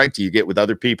together and write? Do you get with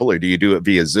other people, or do you do it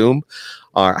via Zoom?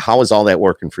 Or how is all that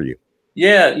working for you?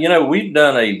 Yeah, we've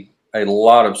done a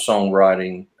lot of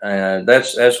songwriting, and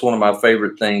that's one of my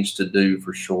favorite things to do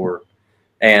for sure.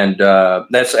 And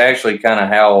that's actually kind of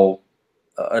how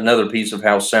another piece of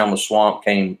how Selma Swamp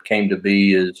came to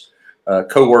be is a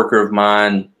coworker of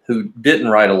mine who didn't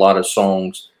write a lot of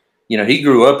songs. He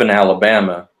grew up in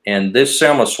Alabama, and this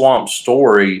Selma Swamp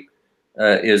story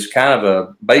is kind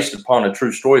of based upon a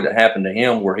true story that happened to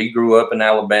him, where he grew up in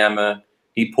Alabama.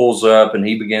 He pulls up and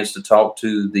he begins to talk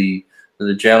to the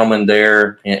gentleman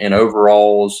there in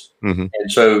overalls,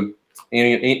 and so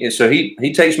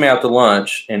he takes me out to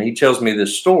lunch and he tells me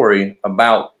this story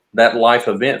about that life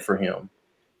event for him.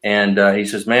 And he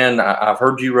says, "Man, I've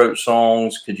heard you wrote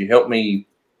songs. Could you help me,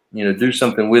 do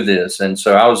something with this?" And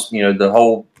so I was, the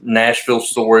whole Nashville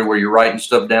story where you're writing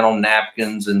stuff down on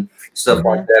napkins and stuff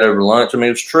like that over lunch. I mean,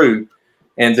 it was true.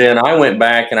 And then I went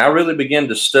back and I really began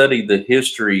to study the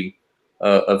history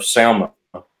of Selma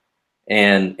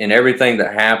and everything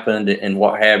that happened and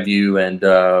what have you. And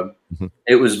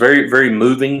it was very, very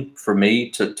moving for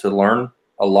me to learn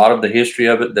a lot of the history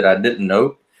of it that I didn't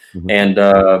know. And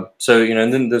so,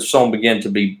 and then the song began to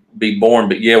be born.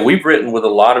 But yeah, we've written with a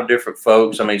lot of different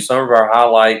folks. I mean, some of our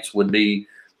highlights would be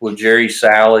with Jerry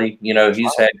Salley.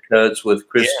 He's had cuts with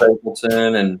Chris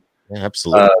Stapleton and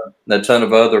absolutely a ton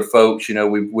of other folks.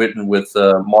 We've written with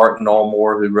Martin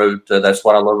Allmore, who wrote That's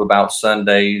What I Love About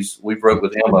Sundays. We've wrote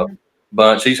with him a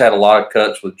bunch. He's had a lot of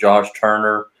cuts with Josh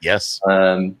Turner. Yes.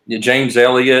 James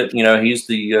Elliott, he's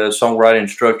the songwriting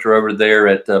instructor over there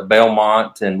at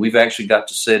Belmont. And we've actually got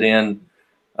to sit in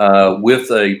with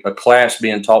a class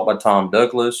being taught by Tom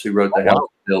Douglas, who wrote The House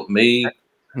That Built Me.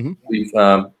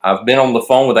 I've been on the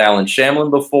phone with Alan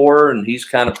Shamlin before, and he's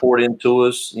kind of poured into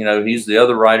us. He's the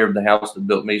other writer of The House That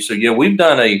Built Me. So, yeah, we've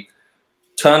done a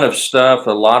ton of stuff,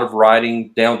 a lot of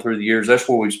writing down through the years. That's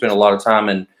where we've spent a lot of time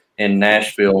in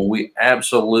Nashville. We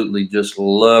absolutely just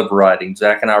love writing.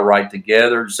 Zach and I write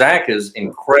together. Zach is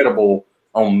incredible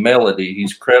on melody.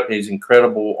 He's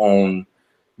incredible on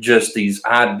just these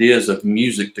ideas of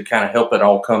music to kind of help it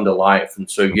all come to life. And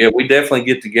so, yeah, we definitely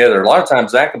get together. A lot of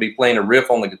times Zach will be playing a riff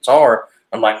on the guitar.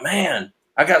 I'm like, man,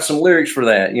 I got some lyrics for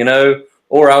that,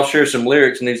 or I'll share some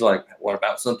lyrics and he's like, what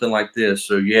about something like this?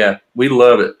 So yeah, we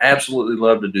love it. Absolutely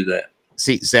love to do that.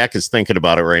 See, Zach is thinking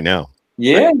about it right now.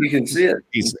 Yeah, you can see it.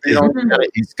 He's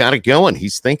got it going.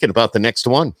 He's thinking about the next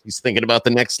one. He's thinking about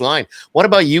the next line. What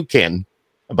about you, Ken?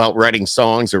 About writing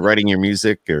songs or writing your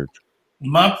music? Or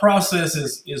my process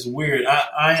is weird.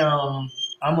 I'm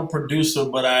a producer,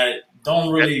 but I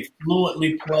don't really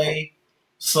fluently play.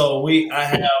 So I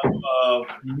have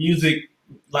music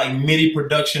like MIDI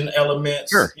production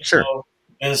elements. Sure.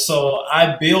 And so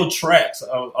I build tracks.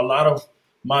 A lot of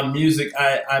my music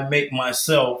I make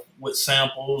myself with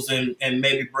samples and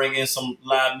maybe bring in some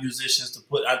live musicians to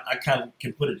put. I kind of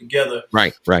can put it together.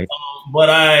 Right. But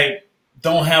I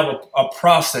don't have a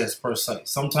process per se.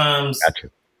 Sometimes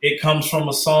it comes from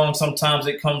a song. Sometimes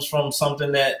it comes from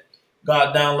something that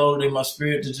God downloaded in my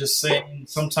spirit to just sing.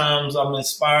 Sometimes I'm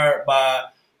inspired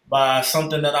by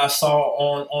something that I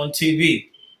saw on TV.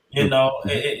 In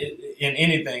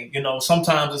anything.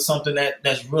 Sometimes it's something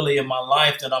that's really in my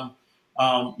life that I'm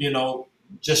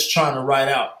just trying to write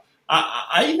out.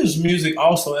 I use music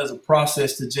also as a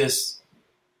process to just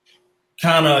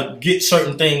kind of get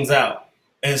certain things out.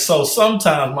 And so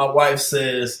sometimes my wife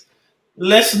says,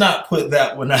 let's not put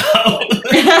that one out.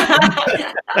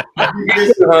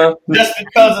 Just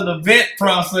because of the vent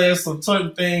process of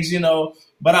certain things,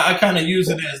 but I kind of use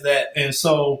it as that. And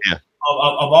so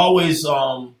I've always,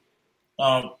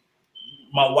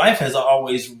 my wife has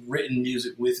always written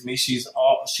music with me. She's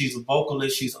a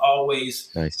vocalist. She's always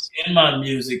in my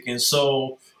music. And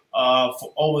so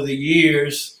for over the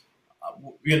years,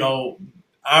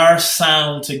 our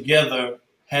sound together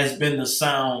has been the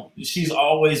sound. She's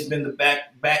always been the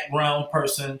background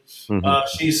person.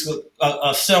 She's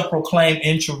a self-proclaimed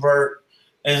introvert.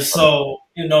 And so,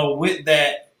 with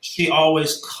that, she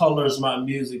always colors my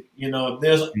music. If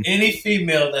there's any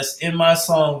female that's in my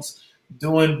songs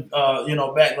doing,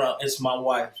 background, it's my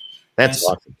wife. That's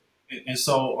awesome. And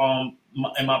so,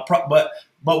 but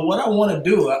what I want to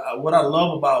do, what I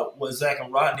love about what Zach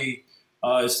and Rodney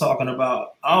is talking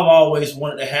about, I've always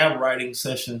wanted to have writing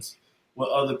sessions with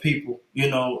other people,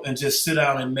 and just sit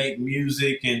down and make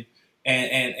music and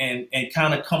and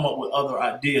kind of come up with other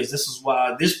ideas. This is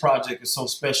why this project is so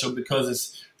special, because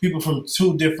it's people from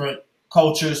two different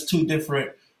cultures, two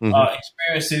different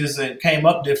experiences, and came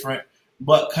up different,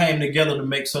 but came together to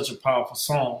make such a powerful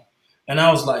song. And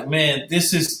I was like, man,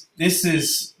 this is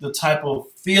the type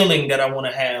of feeling that I want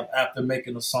to have after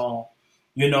making a song,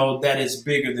 that is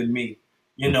bigger than me,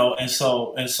 and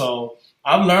so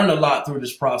I've learned a lot through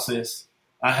this process.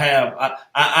 I have.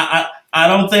 I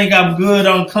don't think I'm good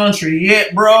on country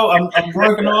yet, bro. I'm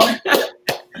working on it.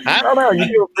 I don't know. You're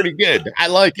doing pretty good. I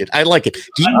like it. I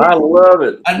love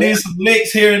it. I need some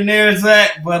licks here and there,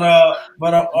 Zach, but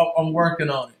I'm working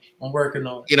on it.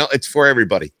 It's for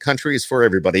everybody. Country is for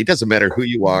everybody. It doesn't matter who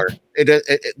you are.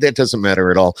 That doesn't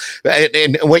matter at all.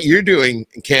 And what you're doing,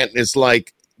 Kent, is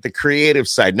like the creative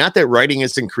side. Not that writing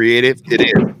isn't creative. It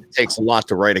is. It takes a lot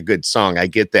to write a good song. I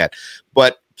get that.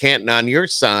 But Kent, on your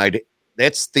side,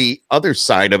 that's the other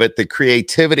side of it, the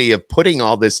creativity of putting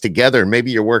all this together. Maybe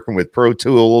you're working with Pro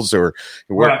Tools, or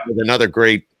you're working with another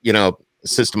great,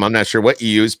 system. I'm not sure what you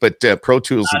use, but Pro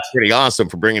Tools is pretty awesome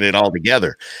for bringing it all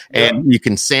together. And you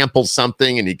can sample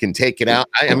something and you can take it out.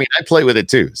 I mean, I play with it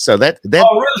too. So that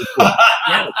oh, really?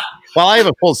 Yeah. Well, I have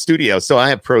a full studio, so I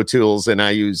have Pro Tools, and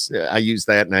I use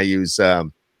that, and I use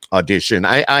Audition.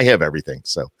 I have everything.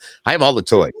 So I have all the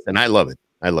toys, and I love it.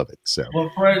 So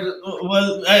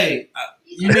hey,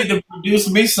 you need to produce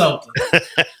me something.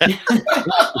 You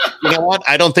know what?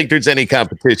 I don't think there's any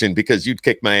competition, because you'd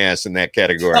kick my ass in that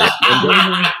category.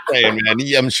 Man,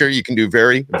 I'm sure you can do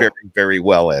very, very, very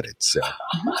well at it. So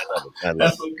I love it.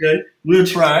 That's okay. We'll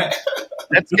try.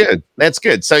 That's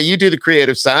good. So you do the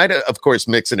creative side, of course,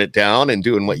 mixing it down and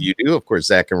doing what you do. Of course,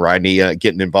 Zach and Rodney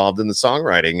getting involved in the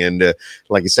songwriting. And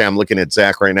like I say, I'm looking at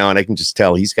Zach right now, and I can just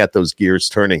tell he's got those gears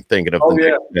turning, thinking of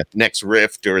the next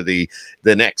riff or the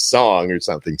next song or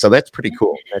something. So that's pretty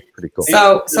cool.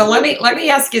 So let me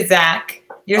ask you, Zach.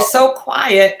 You're so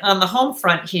quiet on the home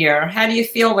front here. How do you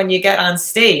feel when you get on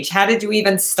stage? How did you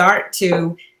even start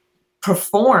to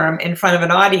perform in front of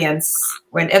an audience?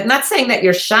 When I'm not saying that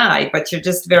you're shy, but you're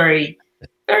just very,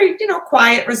 very,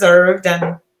 quiet, reserved,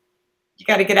 and you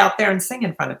got to get out there and sing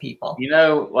in front of people.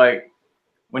 Like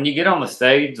when you get on the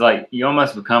stage, like you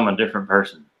almost become a different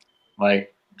person.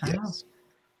 Like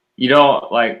you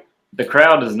don't like the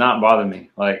crowd does not bother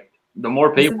me. Like the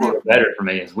more people, the better for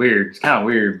me. It's weird. It's kind of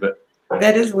weird, but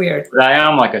that is weird. But I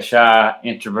am like a shy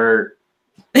introvert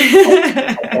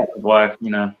wife,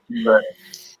 but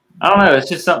I don't know. It's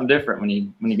just something different when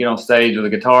you get on stage with a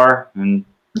guitar, and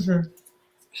it's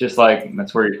just like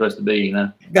that's where you're supposed to be,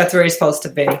 That's where you're supposed to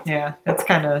be. Yeah, that's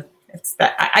kind of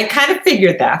that. I kind of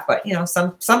figured that, but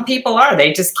some people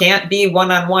they just can't be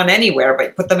one-on-one anywhere.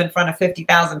 But put them in front of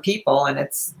 50,000 people, and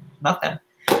it's nothing.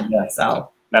 Yeah. So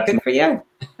that's good for you.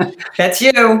 That's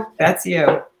you. That's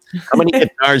you. How many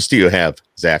guitars do you have,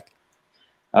 Zach?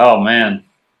 Oh man,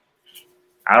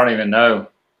 I don't even know.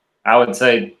 I would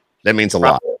say that means a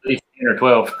lot. At least 10 or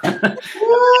 12.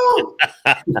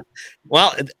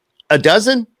 Well, a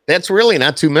dozen? That's really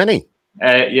not too many.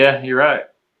 Yeah, you're right.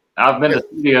 I've been to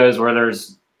studios where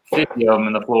there's 50 of them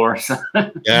in the floor.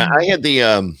 Yeah, I had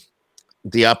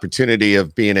the opportunity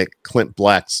of being at Clint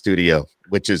Black's studio,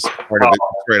 which is part of it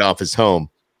right off his home.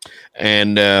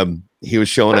 And he was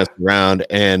showing us around,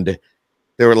 and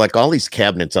there were like all these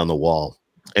cabinets on the wall.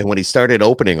 And when he started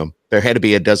opening them, there had to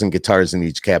be a dozen guitars in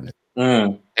each cabinet.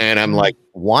 And I'm like,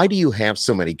 why do you have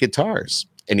so many guitars?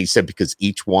 And he said, because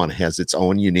each one has its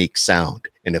own unique sound.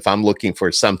 And if I'm looking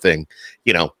for something,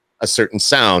 a certain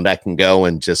sound, I can go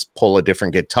and just pull a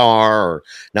different guitar.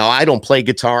 Now, I don't play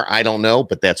guitar. I don't know,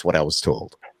 but that's what I was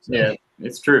told. So. Yeah,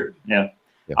 it's true. Yeah.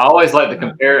 I always like to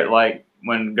compare it, like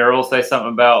when girls say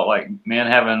something about like men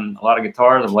having a lot of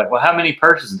guitars, I'm like, well, how many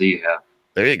purses do you have?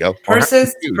 There you go.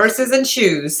 Purses and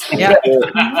shoes. Yeah.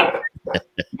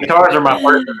 Guitars are my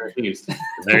purses and shoes.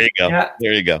 There you go. Yeah.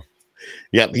 There you go.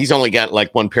 Yeah, he's only got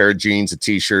like one pair of jeans, a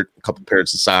t-shirt, a couple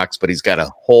pairs of socks, but he's got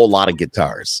a whole lot of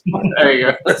guitars. There you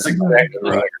go. That's exactly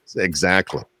right.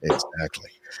 Exactly.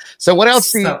 So what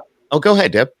else go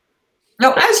ahead, Deb.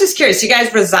 No, I was just curious. You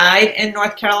guys reside in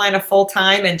North Carolina full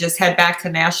time and just head back to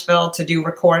Nashville to do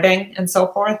recording and so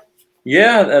forth?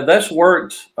 Yeah, that's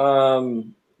worked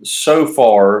so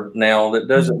far. Now, that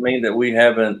doesn't mean that we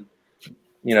haven't,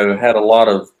 had a lot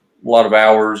of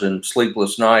hours and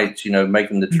sleepless nights,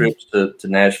 making the trips to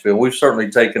Nashville. We've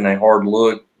certainly taken a hard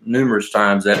look numerous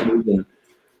times at moving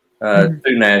to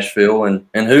Nashville, and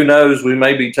who knows, we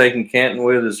may be taking Canton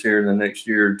with us here in the next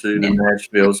year or two to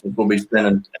Nashville, so we'll be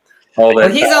spending all that. Well,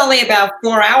 he's only about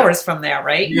 4 hours from there,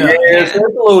 right? Yeah, so it's a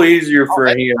little easier for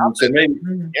him. So maybe,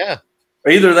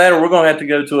 Either that, or we're going to have to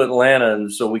go to Atlanta,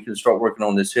 and so we can start working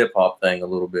on this hip hop thing a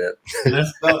little bit.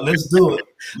 Let's go. Let's do it.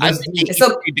 I think you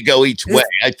need to go each way.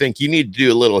 I think you need to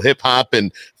do a little hip hop,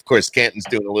 and of course, Canton's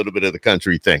doing a little bit of the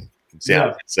country thing. See how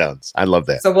it sounds. I love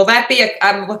that. So will that be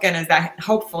I'm looking as that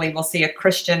hopefully we'll see a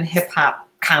Christian hip hop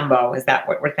combo. Is that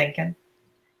what we're thinking?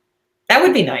 That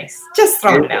would be nice. Just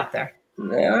throwing it out there.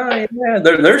 Yeah.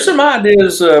 There's some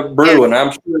ideas brewing.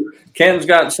 I'm sure Ken's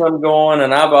got some going,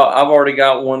 and I've already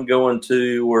got one going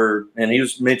too. And he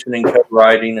was mentioning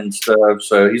co-writing and stuff,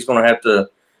 so he's going to have to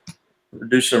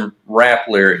do some rap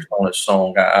lyrics on his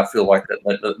song. I feel like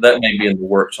that may be in the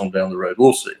works on down the road.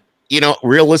 We'll see.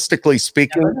 Realistically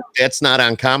speaking, that's not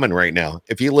uncommon right now.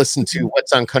 If you listen to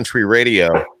what's on country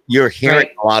radio, you're hearing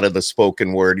a lot of the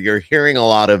spoken word. You're hearing a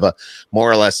lot of more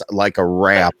or less like a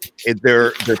rap.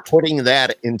 They're putting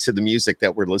that into the music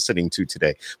that we're listening to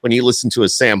today. When you listen to a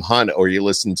Sam Hunt, or you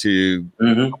listen to,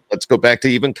 let's go back to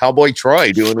even Cowboy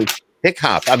Troy doing his hip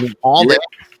hop. I mean, all that,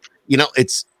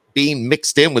 it's being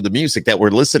mixed in with the music that we're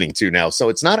listening to now. So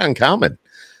it's not uncommon.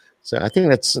 So I think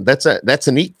that's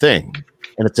a neat thing.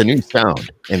 And it's a new sound,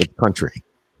 and it's country.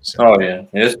 So. Oh yeah,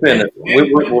 it's been.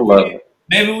 We'll love it.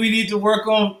 Maybe we need to work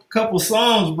on a couple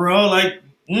songs, bro. Like,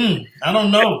 I don't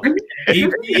know, EP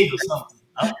or something.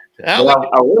 Well,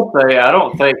 I will say, I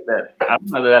don't know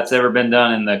that that's ever been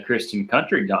done in the Christian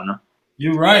country genre.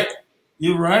 You're right.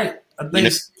 I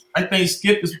think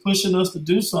Skip is pushing us to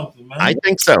do something, man. I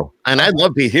think so, and I'd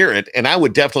love to hear it, and I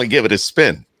would definitely give it a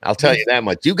spin. I'll tell you that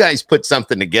much. You guys put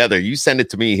something together. You send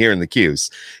it to me here in the Q's,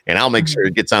 and I'll make sure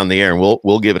it gets on the air, and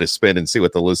we'll give it a spin and see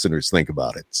what the listeners think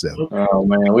about it. So, oh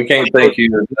man, we can't thank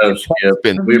you enough, Skip.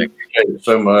 We appreciate it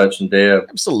so much, and Deb.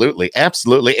 Absolutely,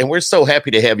 and we're so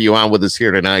happy to have you on with us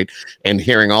here tonight and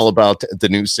hearing all about the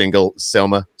new single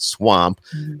 "Selma Swamp."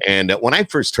 And when I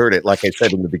first heard it, like I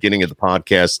said in the beginning of the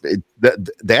podcast,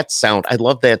 that sound, I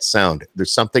love that sound.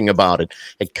 There's something about it.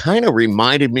 It kind of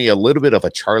reminded me a little bit of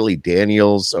a Charlie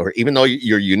Daniels. Or even though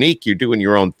you're unique, you're doing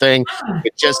your own thing.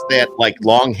 It's just that like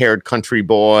long-haired country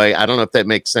boy. I don't know if that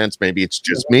makes sense. Maybe it's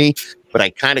just me, but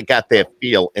I kind of got that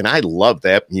feel, and I love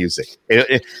that music.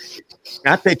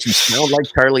 Not that you sound like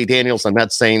Charlie Daniels. I'm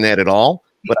not saying that at all,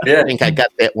 but I think I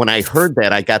got that when I heard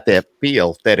that. I got that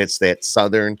feel that it's that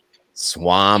southern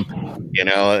swamp,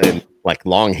 and like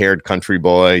long-haired country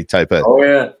boy type of. Oh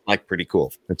yeah, like pretty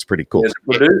cool. It's pretty cool. Yes,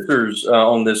 producers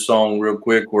on this song, real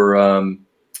quick, were.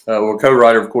 Or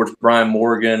co-writer, of course, Brian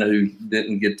Morgan, who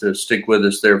didn't get to stick with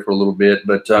us there for a little bit,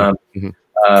 but the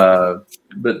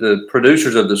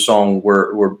producers of the song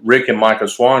were Rick and Micah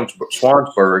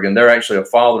Swansburg, and they're actually a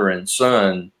father and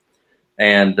son.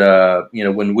 And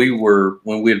when we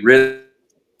had written,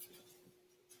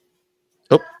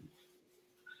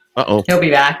 he'll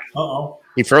be back.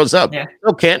 He froze up. Yeah.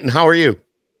 Oh, Canton, how are you?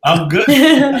 I'm good.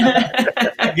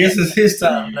 I guess it's his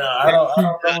time now. I don't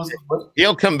know.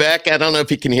 He'll come back. I don't know if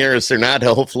he can hear us or not.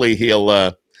 Hopefully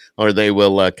he'll or they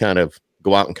will kind of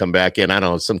go out and come back in. I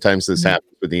don't know. Sometimes this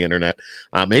happens with the internet.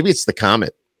 Maybe it's the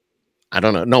comet. I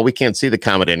don't know. No, we can't see the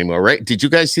comet anymore, right? Did you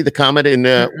guys see the comet in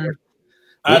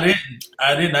I didn't.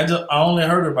 I only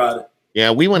heard about it. Yeah,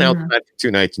 we went out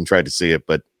 2 nights and tried to see it,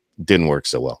 but it didn't work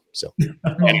so well. So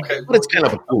anyway, but it's kind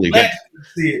of a cool event.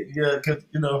 See it. Yeah, because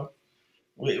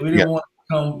we didn't want to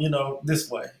come, this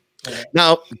way. Yeah.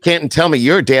 Now, Canton, tell me,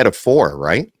 you're a dad of 4,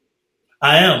 right?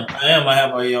 I am. I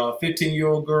have a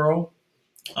 15-year-old girl,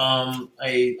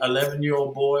 a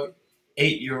 11-year-old boy,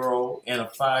 8-year-old, and a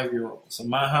 5-year-old. So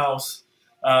my house,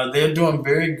 they're doing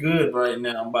very good right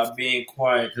now by being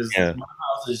quiet because my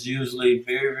house is usually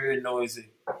very, very noisy.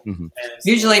 Mm-hmm.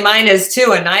 Usually mine is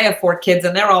too, and I have 4 kids,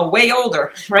 and they're all way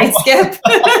older, right, Skip?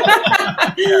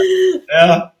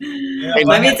 Yeah.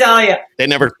 Let me tell you, they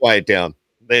never quiet down.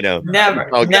 They don't. Never.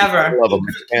 Love them.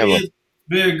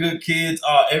 Very good kids.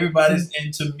 Everybody's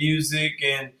into music,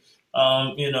 and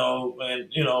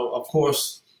of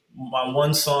course, my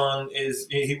one son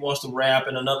he wants to rap,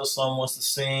 and another son wants to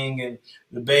sing, and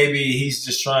the baby he's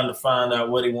just trying to find out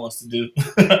what he wants to do.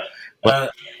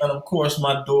 And of course,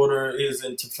 my daughter is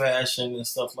into fashion and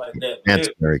stuff like that. That's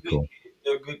very cool.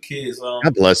 They're good kids.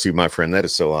 God bless you, my friend. That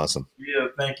is so awesome. Yeah,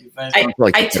 thank you.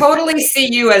 I totally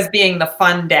see you as being the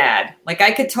fun dad. Like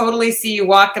I could totally see you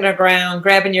walking around,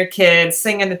 grabbing your kids,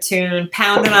 singing a tune,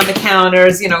 pounding on the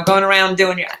counters, going around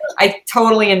doing your. I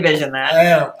totally envision that.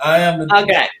 I am.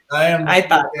 Okay. I am. I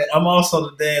thought. I'm also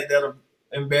the dad that'll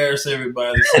embarrass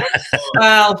everybody.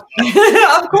 Well,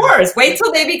 of course. Wait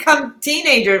till they become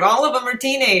teenagers. All of them are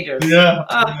teenagers. Yeah.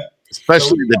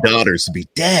 Especially the daughters to be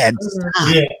dad.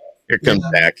 Yeah. Here comes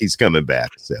back. He's coming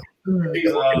back. So, but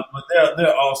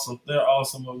they're awesome. They're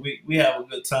awesome, and we have a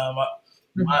good time.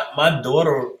 My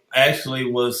daughter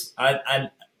actually was. I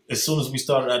as soon as we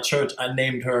started our church, I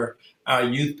named her our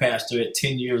youth pastor at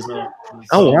 10 years old.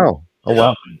 Oh wow! Oh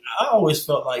wow! I always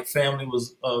felt like family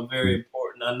was very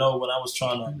important. I know when I was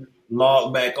trying to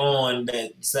log back on,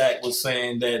 that Zach was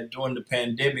saying that during the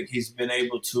pandemic, he's been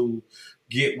able to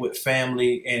get with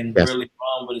family and really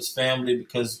bond with his family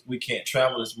because we can't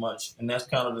travel as much. And that's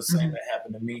kind of the same that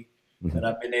happened to me. That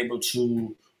I've been able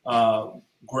to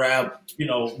grab,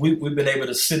 we've been able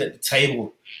to sit at the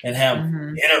table and have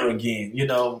dinner again.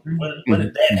 When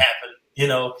did that happen?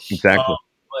 Exactly.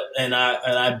 And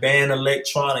I ban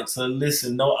electronics. So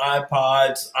listen, no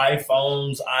iPods,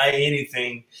 iPhones,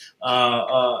 anything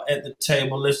at the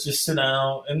table. Let's just sit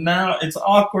down. And now it's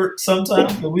awkward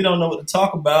sometimes because we don't know what to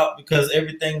talk about because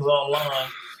everything's online.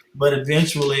 But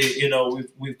eventually,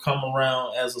 we've come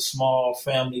around as a small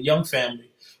family, young family,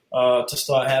 to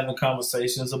start having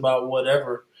conversations about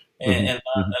whatever and learn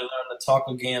to talk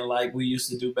again like we used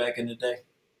to do back in the day.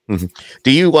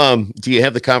 Do you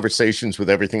have the conversations with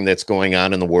everything that's going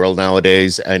on in the world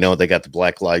nowadays? I know they got the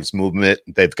Black Lives Movement.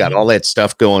 They've got all that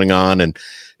stuff going on, and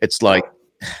it's like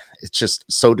it's just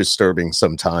so disturbing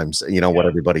sometimes. What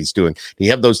everybody's doing. Do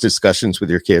you have those discussions with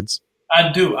your kids?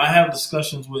 I do. I have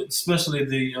discussions with, especially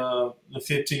the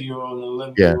 15-year-old and the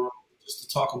 11-year-old, just to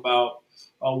talk about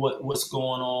what's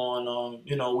going on.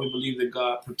 We believe that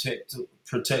God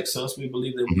protects us. We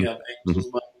believe that we have angels,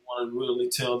 but we want to really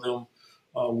tell them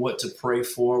what to pray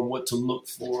for, what to look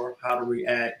for, how to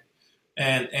react.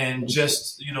 And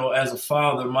just, as a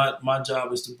father, my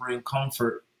job is to bring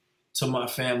comfort to my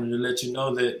family, to let you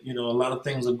know that, a lot of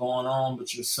things are going on,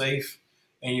 but you're safe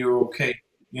and you're okay,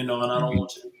 and I don't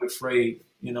want you to be afraid,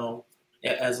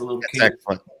 as a little kid.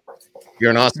 Excellent.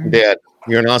 You're an awesome dad.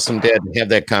 You're an awesome dad to have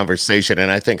that conversation.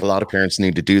 And I think a lot of parents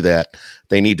need to do that.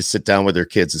 They need to sit down with their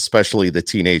kids, especially the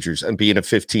teenagers. And being a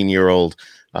 15-year-old,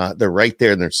 they're right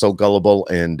there and they're so gullible.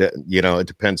 And, it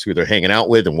depends who they're hanging out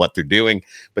with and what they're doing.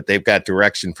 But they've got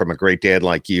direction from a great dad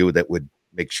like you that would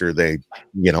make sure they,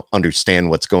 understand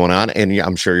what's going on. And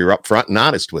I'm sure you're upfront and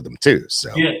honest with them too.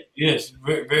 So yes,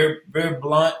 very, very, very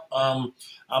blunt. I'm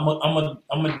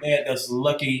a dad that's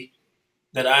lucky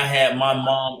that I had my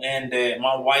mom and dad.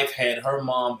 My wife had her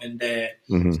mom and dad.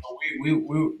 So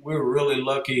we're really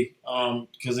lucky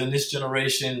because in this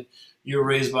generation, you're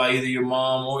raised by either your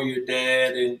mom or your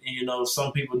dad, and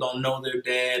some people don't know their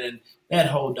dad, and that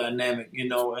whole dynamic,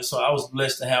 And so I was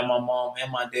blessed to have my mom and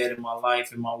my dad in my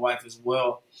life, and my wife as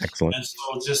well. Excellent. And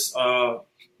so just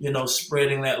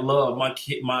spreading that love.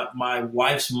 My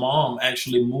wife's mom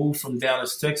actually moved from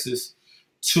Dallas, Texas,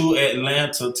 to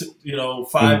Atlanta,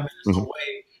 5 minutes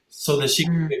away, so that she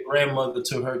could be a grandmother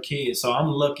to her kids. So I'm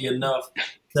lucky enough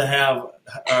to have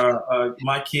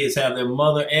my kids have their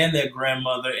mother and their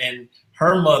grandmother, and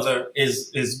her mother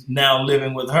is now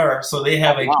living with her. So they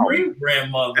have a great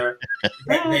grandmother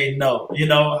that they know.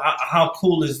 How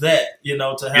cool is that?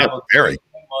 To have a great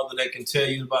grandmother that can tell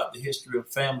you about the history of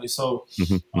family. So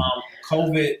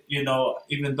COVID,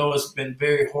 even though it's been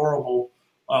very horrible,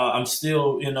 I'm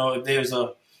still, if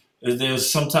there's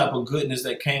some type of goodness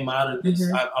that came out of this,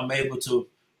 I'm able to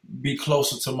be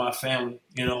closer to my family.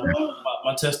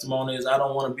 My testimony is I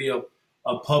don't want to be a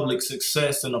public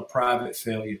success and a private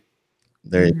failure.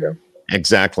 There you go.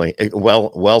 Exactly.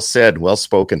 Well said. Well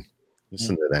spoken.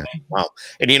 Listen to that. Wow.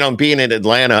 And, being in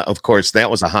Atlanta, of course,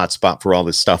 that was a hot spot for all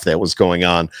this stuff that was going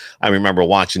on. I remember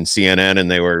watching CNN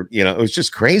and they were, it was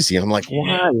just crazy. I'm like,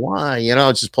 why?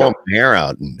 It's just pulling my hair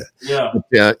out. And,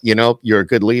 you're a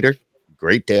good leader,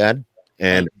 great dad.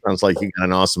 And it sounds like you got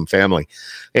an awesome family.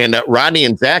 And Rodney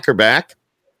and Zach are back.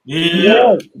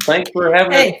 Yeah. Thanks for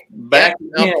having us back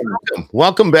again.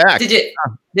 Welcome back. Did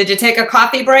you take a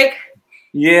coffee break?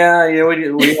 Yeah, we had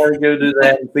to go do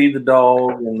that and feed the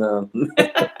dog. And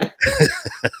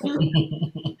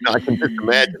I can just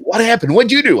imagine. What happened?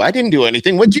 What'd you do? I didn't do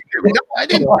anything. What'd you do? No, I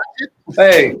didn't watch it.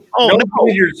 Hey, don't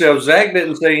kid yourself. Zach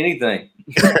didn't say anything.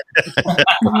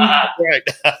 Right.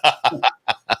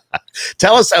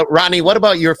 Tell us, Rodney, what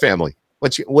about your family?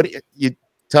 What you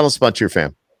tell us about your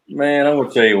family? Man, I'm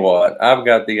gonna tell you what. I've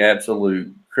got the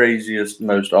absolute craziest,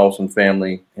 most awesome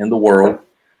family in the world.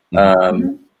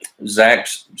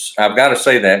 Zach's. I've got to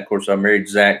say that. Of course, I married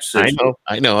Zach's sister.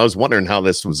 I know. I was wondering how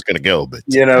this was going to go, but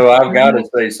I've got to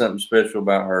say something special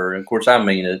about her. And of course, I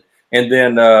mean it. And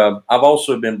then I've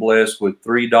also been blessed with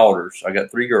 3 daughters. I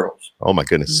got 3 girls. Oh my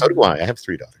goodness, so do I. I have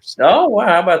 3 daughters. Oh wow,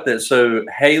 how about that? So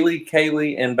Haley,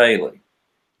 Kaylee, and Bailey.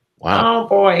 Wow. Oh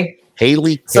boy.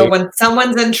 Haley. So when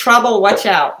someone's in trouble, watch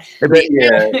out.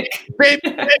 Yeah.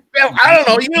 I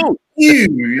don't know,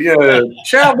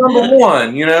 child number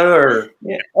one, or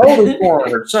oldest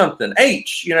one or something.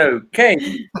 H, K.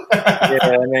 Yeah,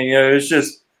 I mean, it's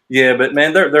just, but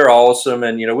man, they're awesome,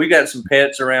 and we got some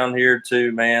pets around here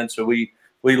too, man. So we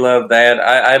love that.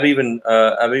 I've even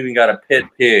got a pet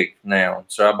pig now.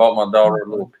 So I bought my daughter a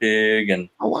little pig and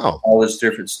all this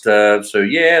different stuff. So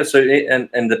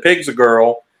and the pig's a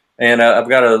girl, and I've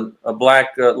got a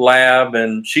black lab,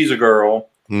 and she's a girl,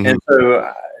 and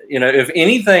so. If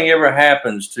anything ever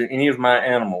happens to any of my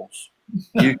animals,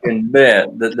 you can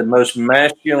bet that the most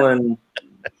masculine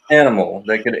animal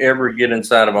that could ever get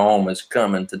inside of a home is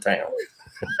coming to town.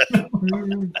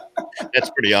 That's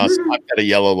pretty awesome. I've got a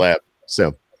yellow lab,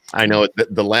 so I know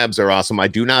the labs are awesome. I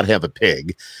do not have a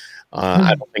pig.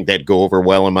 I don't think that'd go over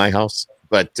well in my house,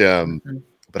 but I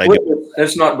do.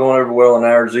 It's not going over well in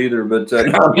ours either, but no,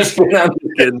 I'm just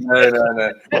kidding.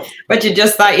 No. But you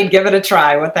just thought you'd give it a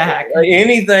try. What the heck?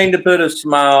 Anything to put a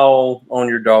smile on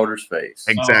your daughter's face.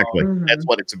 Exactly. That's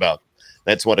what it's about.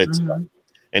 About.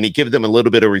 And you give them a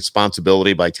little bit of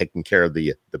responsibility by taking care of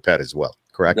the pet as well,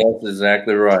 correct? That's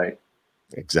exactly right.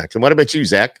 Exactly. What about you,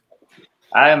 Zach?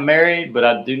 I am married, but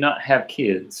I do not have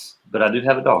kids, but I do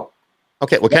have a dog.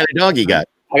 Okay. What kind of dog you got?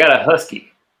 I got a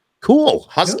husky. Cool.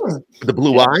 Husky with the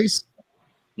blue eyes.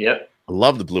 Yep. I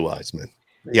love the blue eyes, man.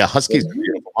 Yeah, huskies are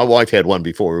beautiful. My wife had one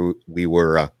before we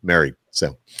were married.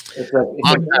 So it's a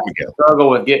struggle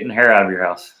with getting hair out of your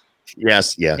house.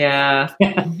 Yes. Yeah. Yeah.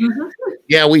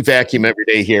 Yeah. We vacuum every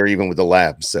day here, even with the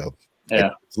lab. So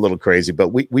it's a little crazy, but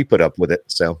we put up with it.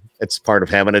 So it's part of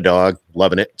having a dog,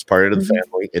 loving it. It's part of the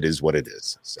family. It is what it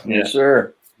is. So. Yes,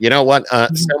 sir. You know what?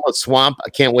 Selma Swamp, I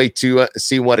can't wait to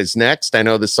see what is next. I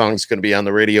know this song's going to be on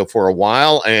the radio for a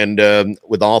while. And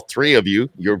with all three of you,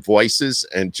 your voices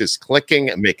and just clicking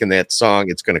and making that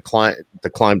song, it's going to climb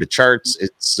the charts.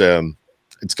 It's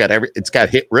got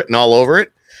hit written all over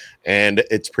it. And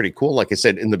it's pretty cool. Like I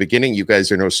said in the beginning, you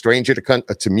guys are no stranger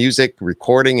to music,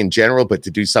 recording in general, but to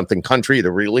do something country,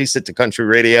 to release it to country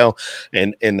radio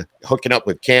and hooking up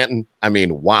with Canton. I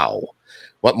mean, wow.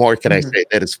 What more can I say?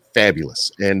 That is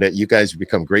fabulous. And you guys have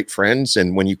become great friends.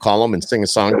 And when you call them and sing a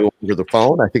song to them over the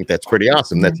phone, I think that's pretty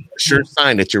awesome. That's a sure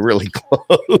sign that you're really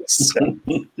close.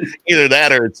 Either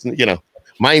that or it's,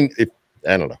 mine,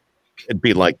 I don't know. It'd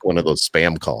be like one of those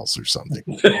spam calls or something.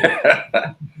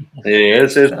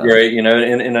 It's great.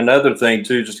 And another thing,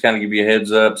 too, just kind of give you a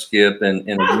heads up, Skip. And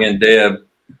again, Deb,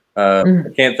 I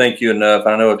can't thank you enough.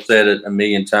 I know I've said it a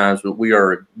million times, but we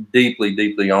are deeply,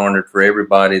 deeply honored for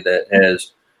everybody that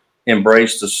has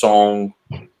embraced the song,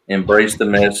 embraced the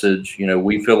message.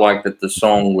 We feel like that the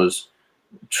song was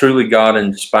truly God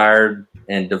inspired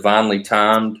and divinely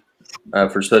timed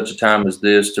for such a time as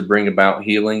this to bring about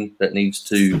healing that needs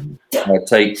to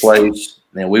take place.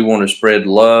 And we want to spread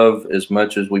love as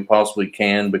much as we possibly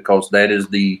can because that is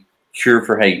the cure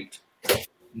for hate.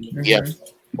 Yeah.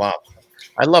 Wow.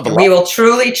 I love it. We will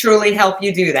truly, truly help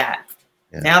you do that.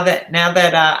 Yeah. Now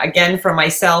that again, for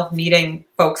myself, meeting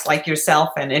folks like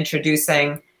yourself and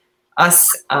introducing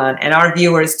us and our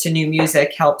viewers to new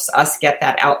music helps us get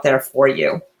that out there for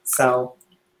you. So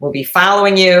we'll be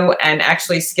following you, and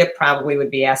actually Skip probably would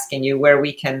be asking you where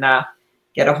we can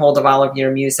get a hold of all of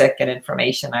your music and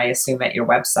information, I assume at your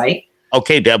website.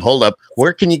 Okay, Deb, hold up.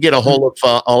 Where can you get a hold of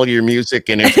all of your music?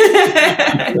 And I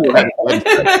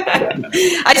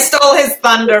stole his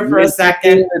thunder for a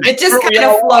second. It just kind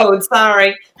of flowed.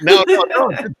 Sorry. No.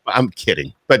 I'm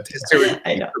kidding. But seriously,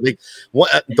 I know. The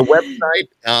website,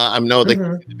 I know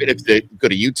that if they go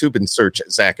to YouTube and search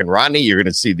Zach and Rodney, you're going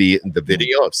to see the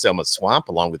video of Selma Swamp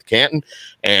along with Canton.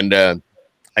 And I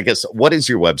guess, what is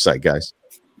your website, guys?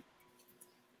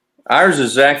 Ours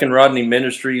is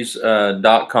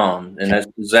ZachAndRodneyMinistries.com, and that's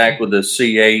Zach with a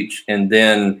CH. And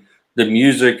then the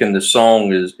music and the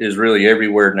song is really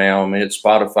everywhere now. I mean, it's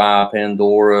Spotify,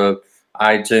 Pandora,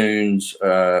 iTunes.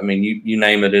 You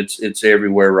name it, it's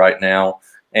everywhere right now.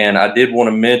 And I did want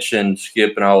to mention,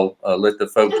 Skip, and I'll let the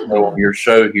folks know on your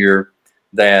show here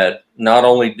that not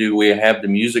only do we have the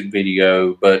music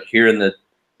video, but here in the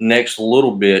next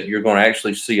little bit, you're going to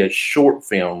actually see a short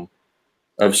film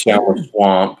of Selma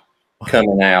Swamp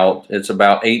coming out. It's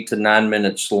about 8 to 9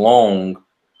 minutes long,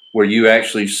 where you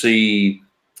actually see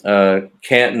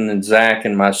Canton and Zach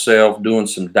and myself doing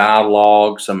some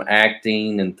dialogue, some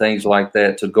acting, and things like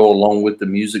that to go along with the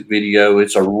music video.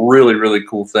 It's a really, really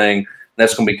cool thing.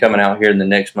 That's going to be coming out here in the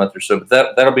next month or so.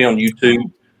 But that'll be on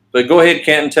YouTube. But go ahead,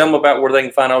 Canton, tell them about where they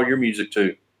can find all your music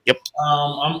too. Yep.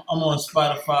 I'm on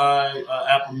Spotify,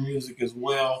 Apple Music as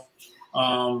well.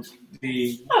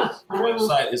 The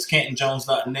website is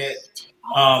CantonJones.net.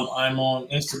 I'm on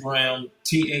Instagram,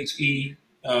 THE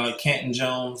Canton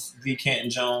Jones, the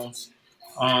Canton Jones.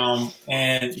 And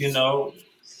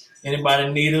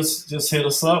anybody need us, just hit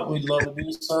us up. We'd love to be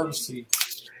of service to you.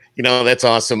 That's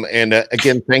awesome. And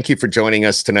again, thank you for joining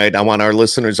us tonight. I want our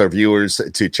listeners, our viewers,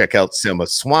 to check out Cinema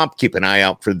Swamp. Keep an eye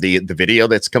out for the video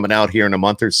that's coming out here in a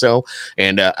month or so.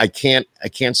 And I can't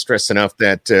stress enough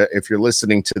that if you're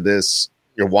listening to this,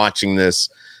 you're watching this,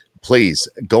 please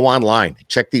go online,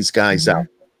 check these guys out.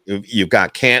 You've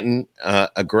got Canton, a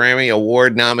Grammy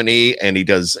Award nominee, and he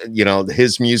does,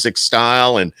 his music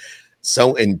style and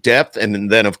so in depth.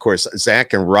 And then, of course,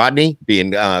 Zach and Rodney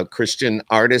being Christian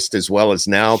artists, as well as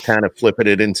now kind of flipping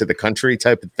it into the country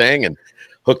type of thing and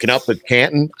hooking up with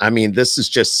Canton. I mean, this is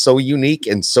just so unique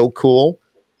and so cool.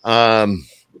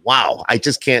 Wow. I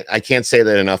can't say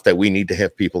that enough, that we need to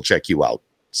have people check you out.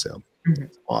 So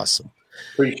awesome.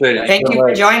 Appreciate it. Thank you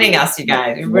for joining us, you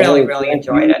guys. We really, really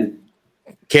enjoyed it.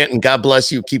 Canton, God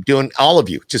bless you. Keep doing, all of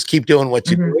you, just keep doing what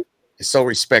you do. I so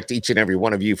respect each and every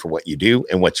one of you for what you do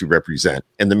and what you represent.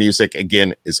 And the music,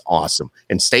 again, is awesome.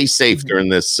 And stay safe during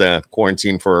this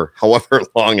quarantine for however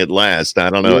long it lasts. I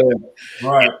don't know.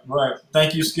 Yeah. Right.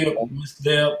 Thank you, Skip. Miss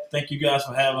Deb, thank you guys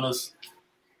for having us.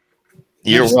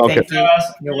 You're welcome. You.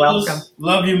 You're welcome.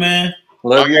 Love you, man.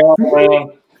 Love you,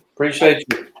 man. Appreciate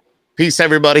you. Peace,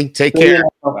 everybody. Take care.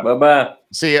 Bye-bye.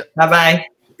 See ya. Bye-bye.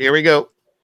 Here we go.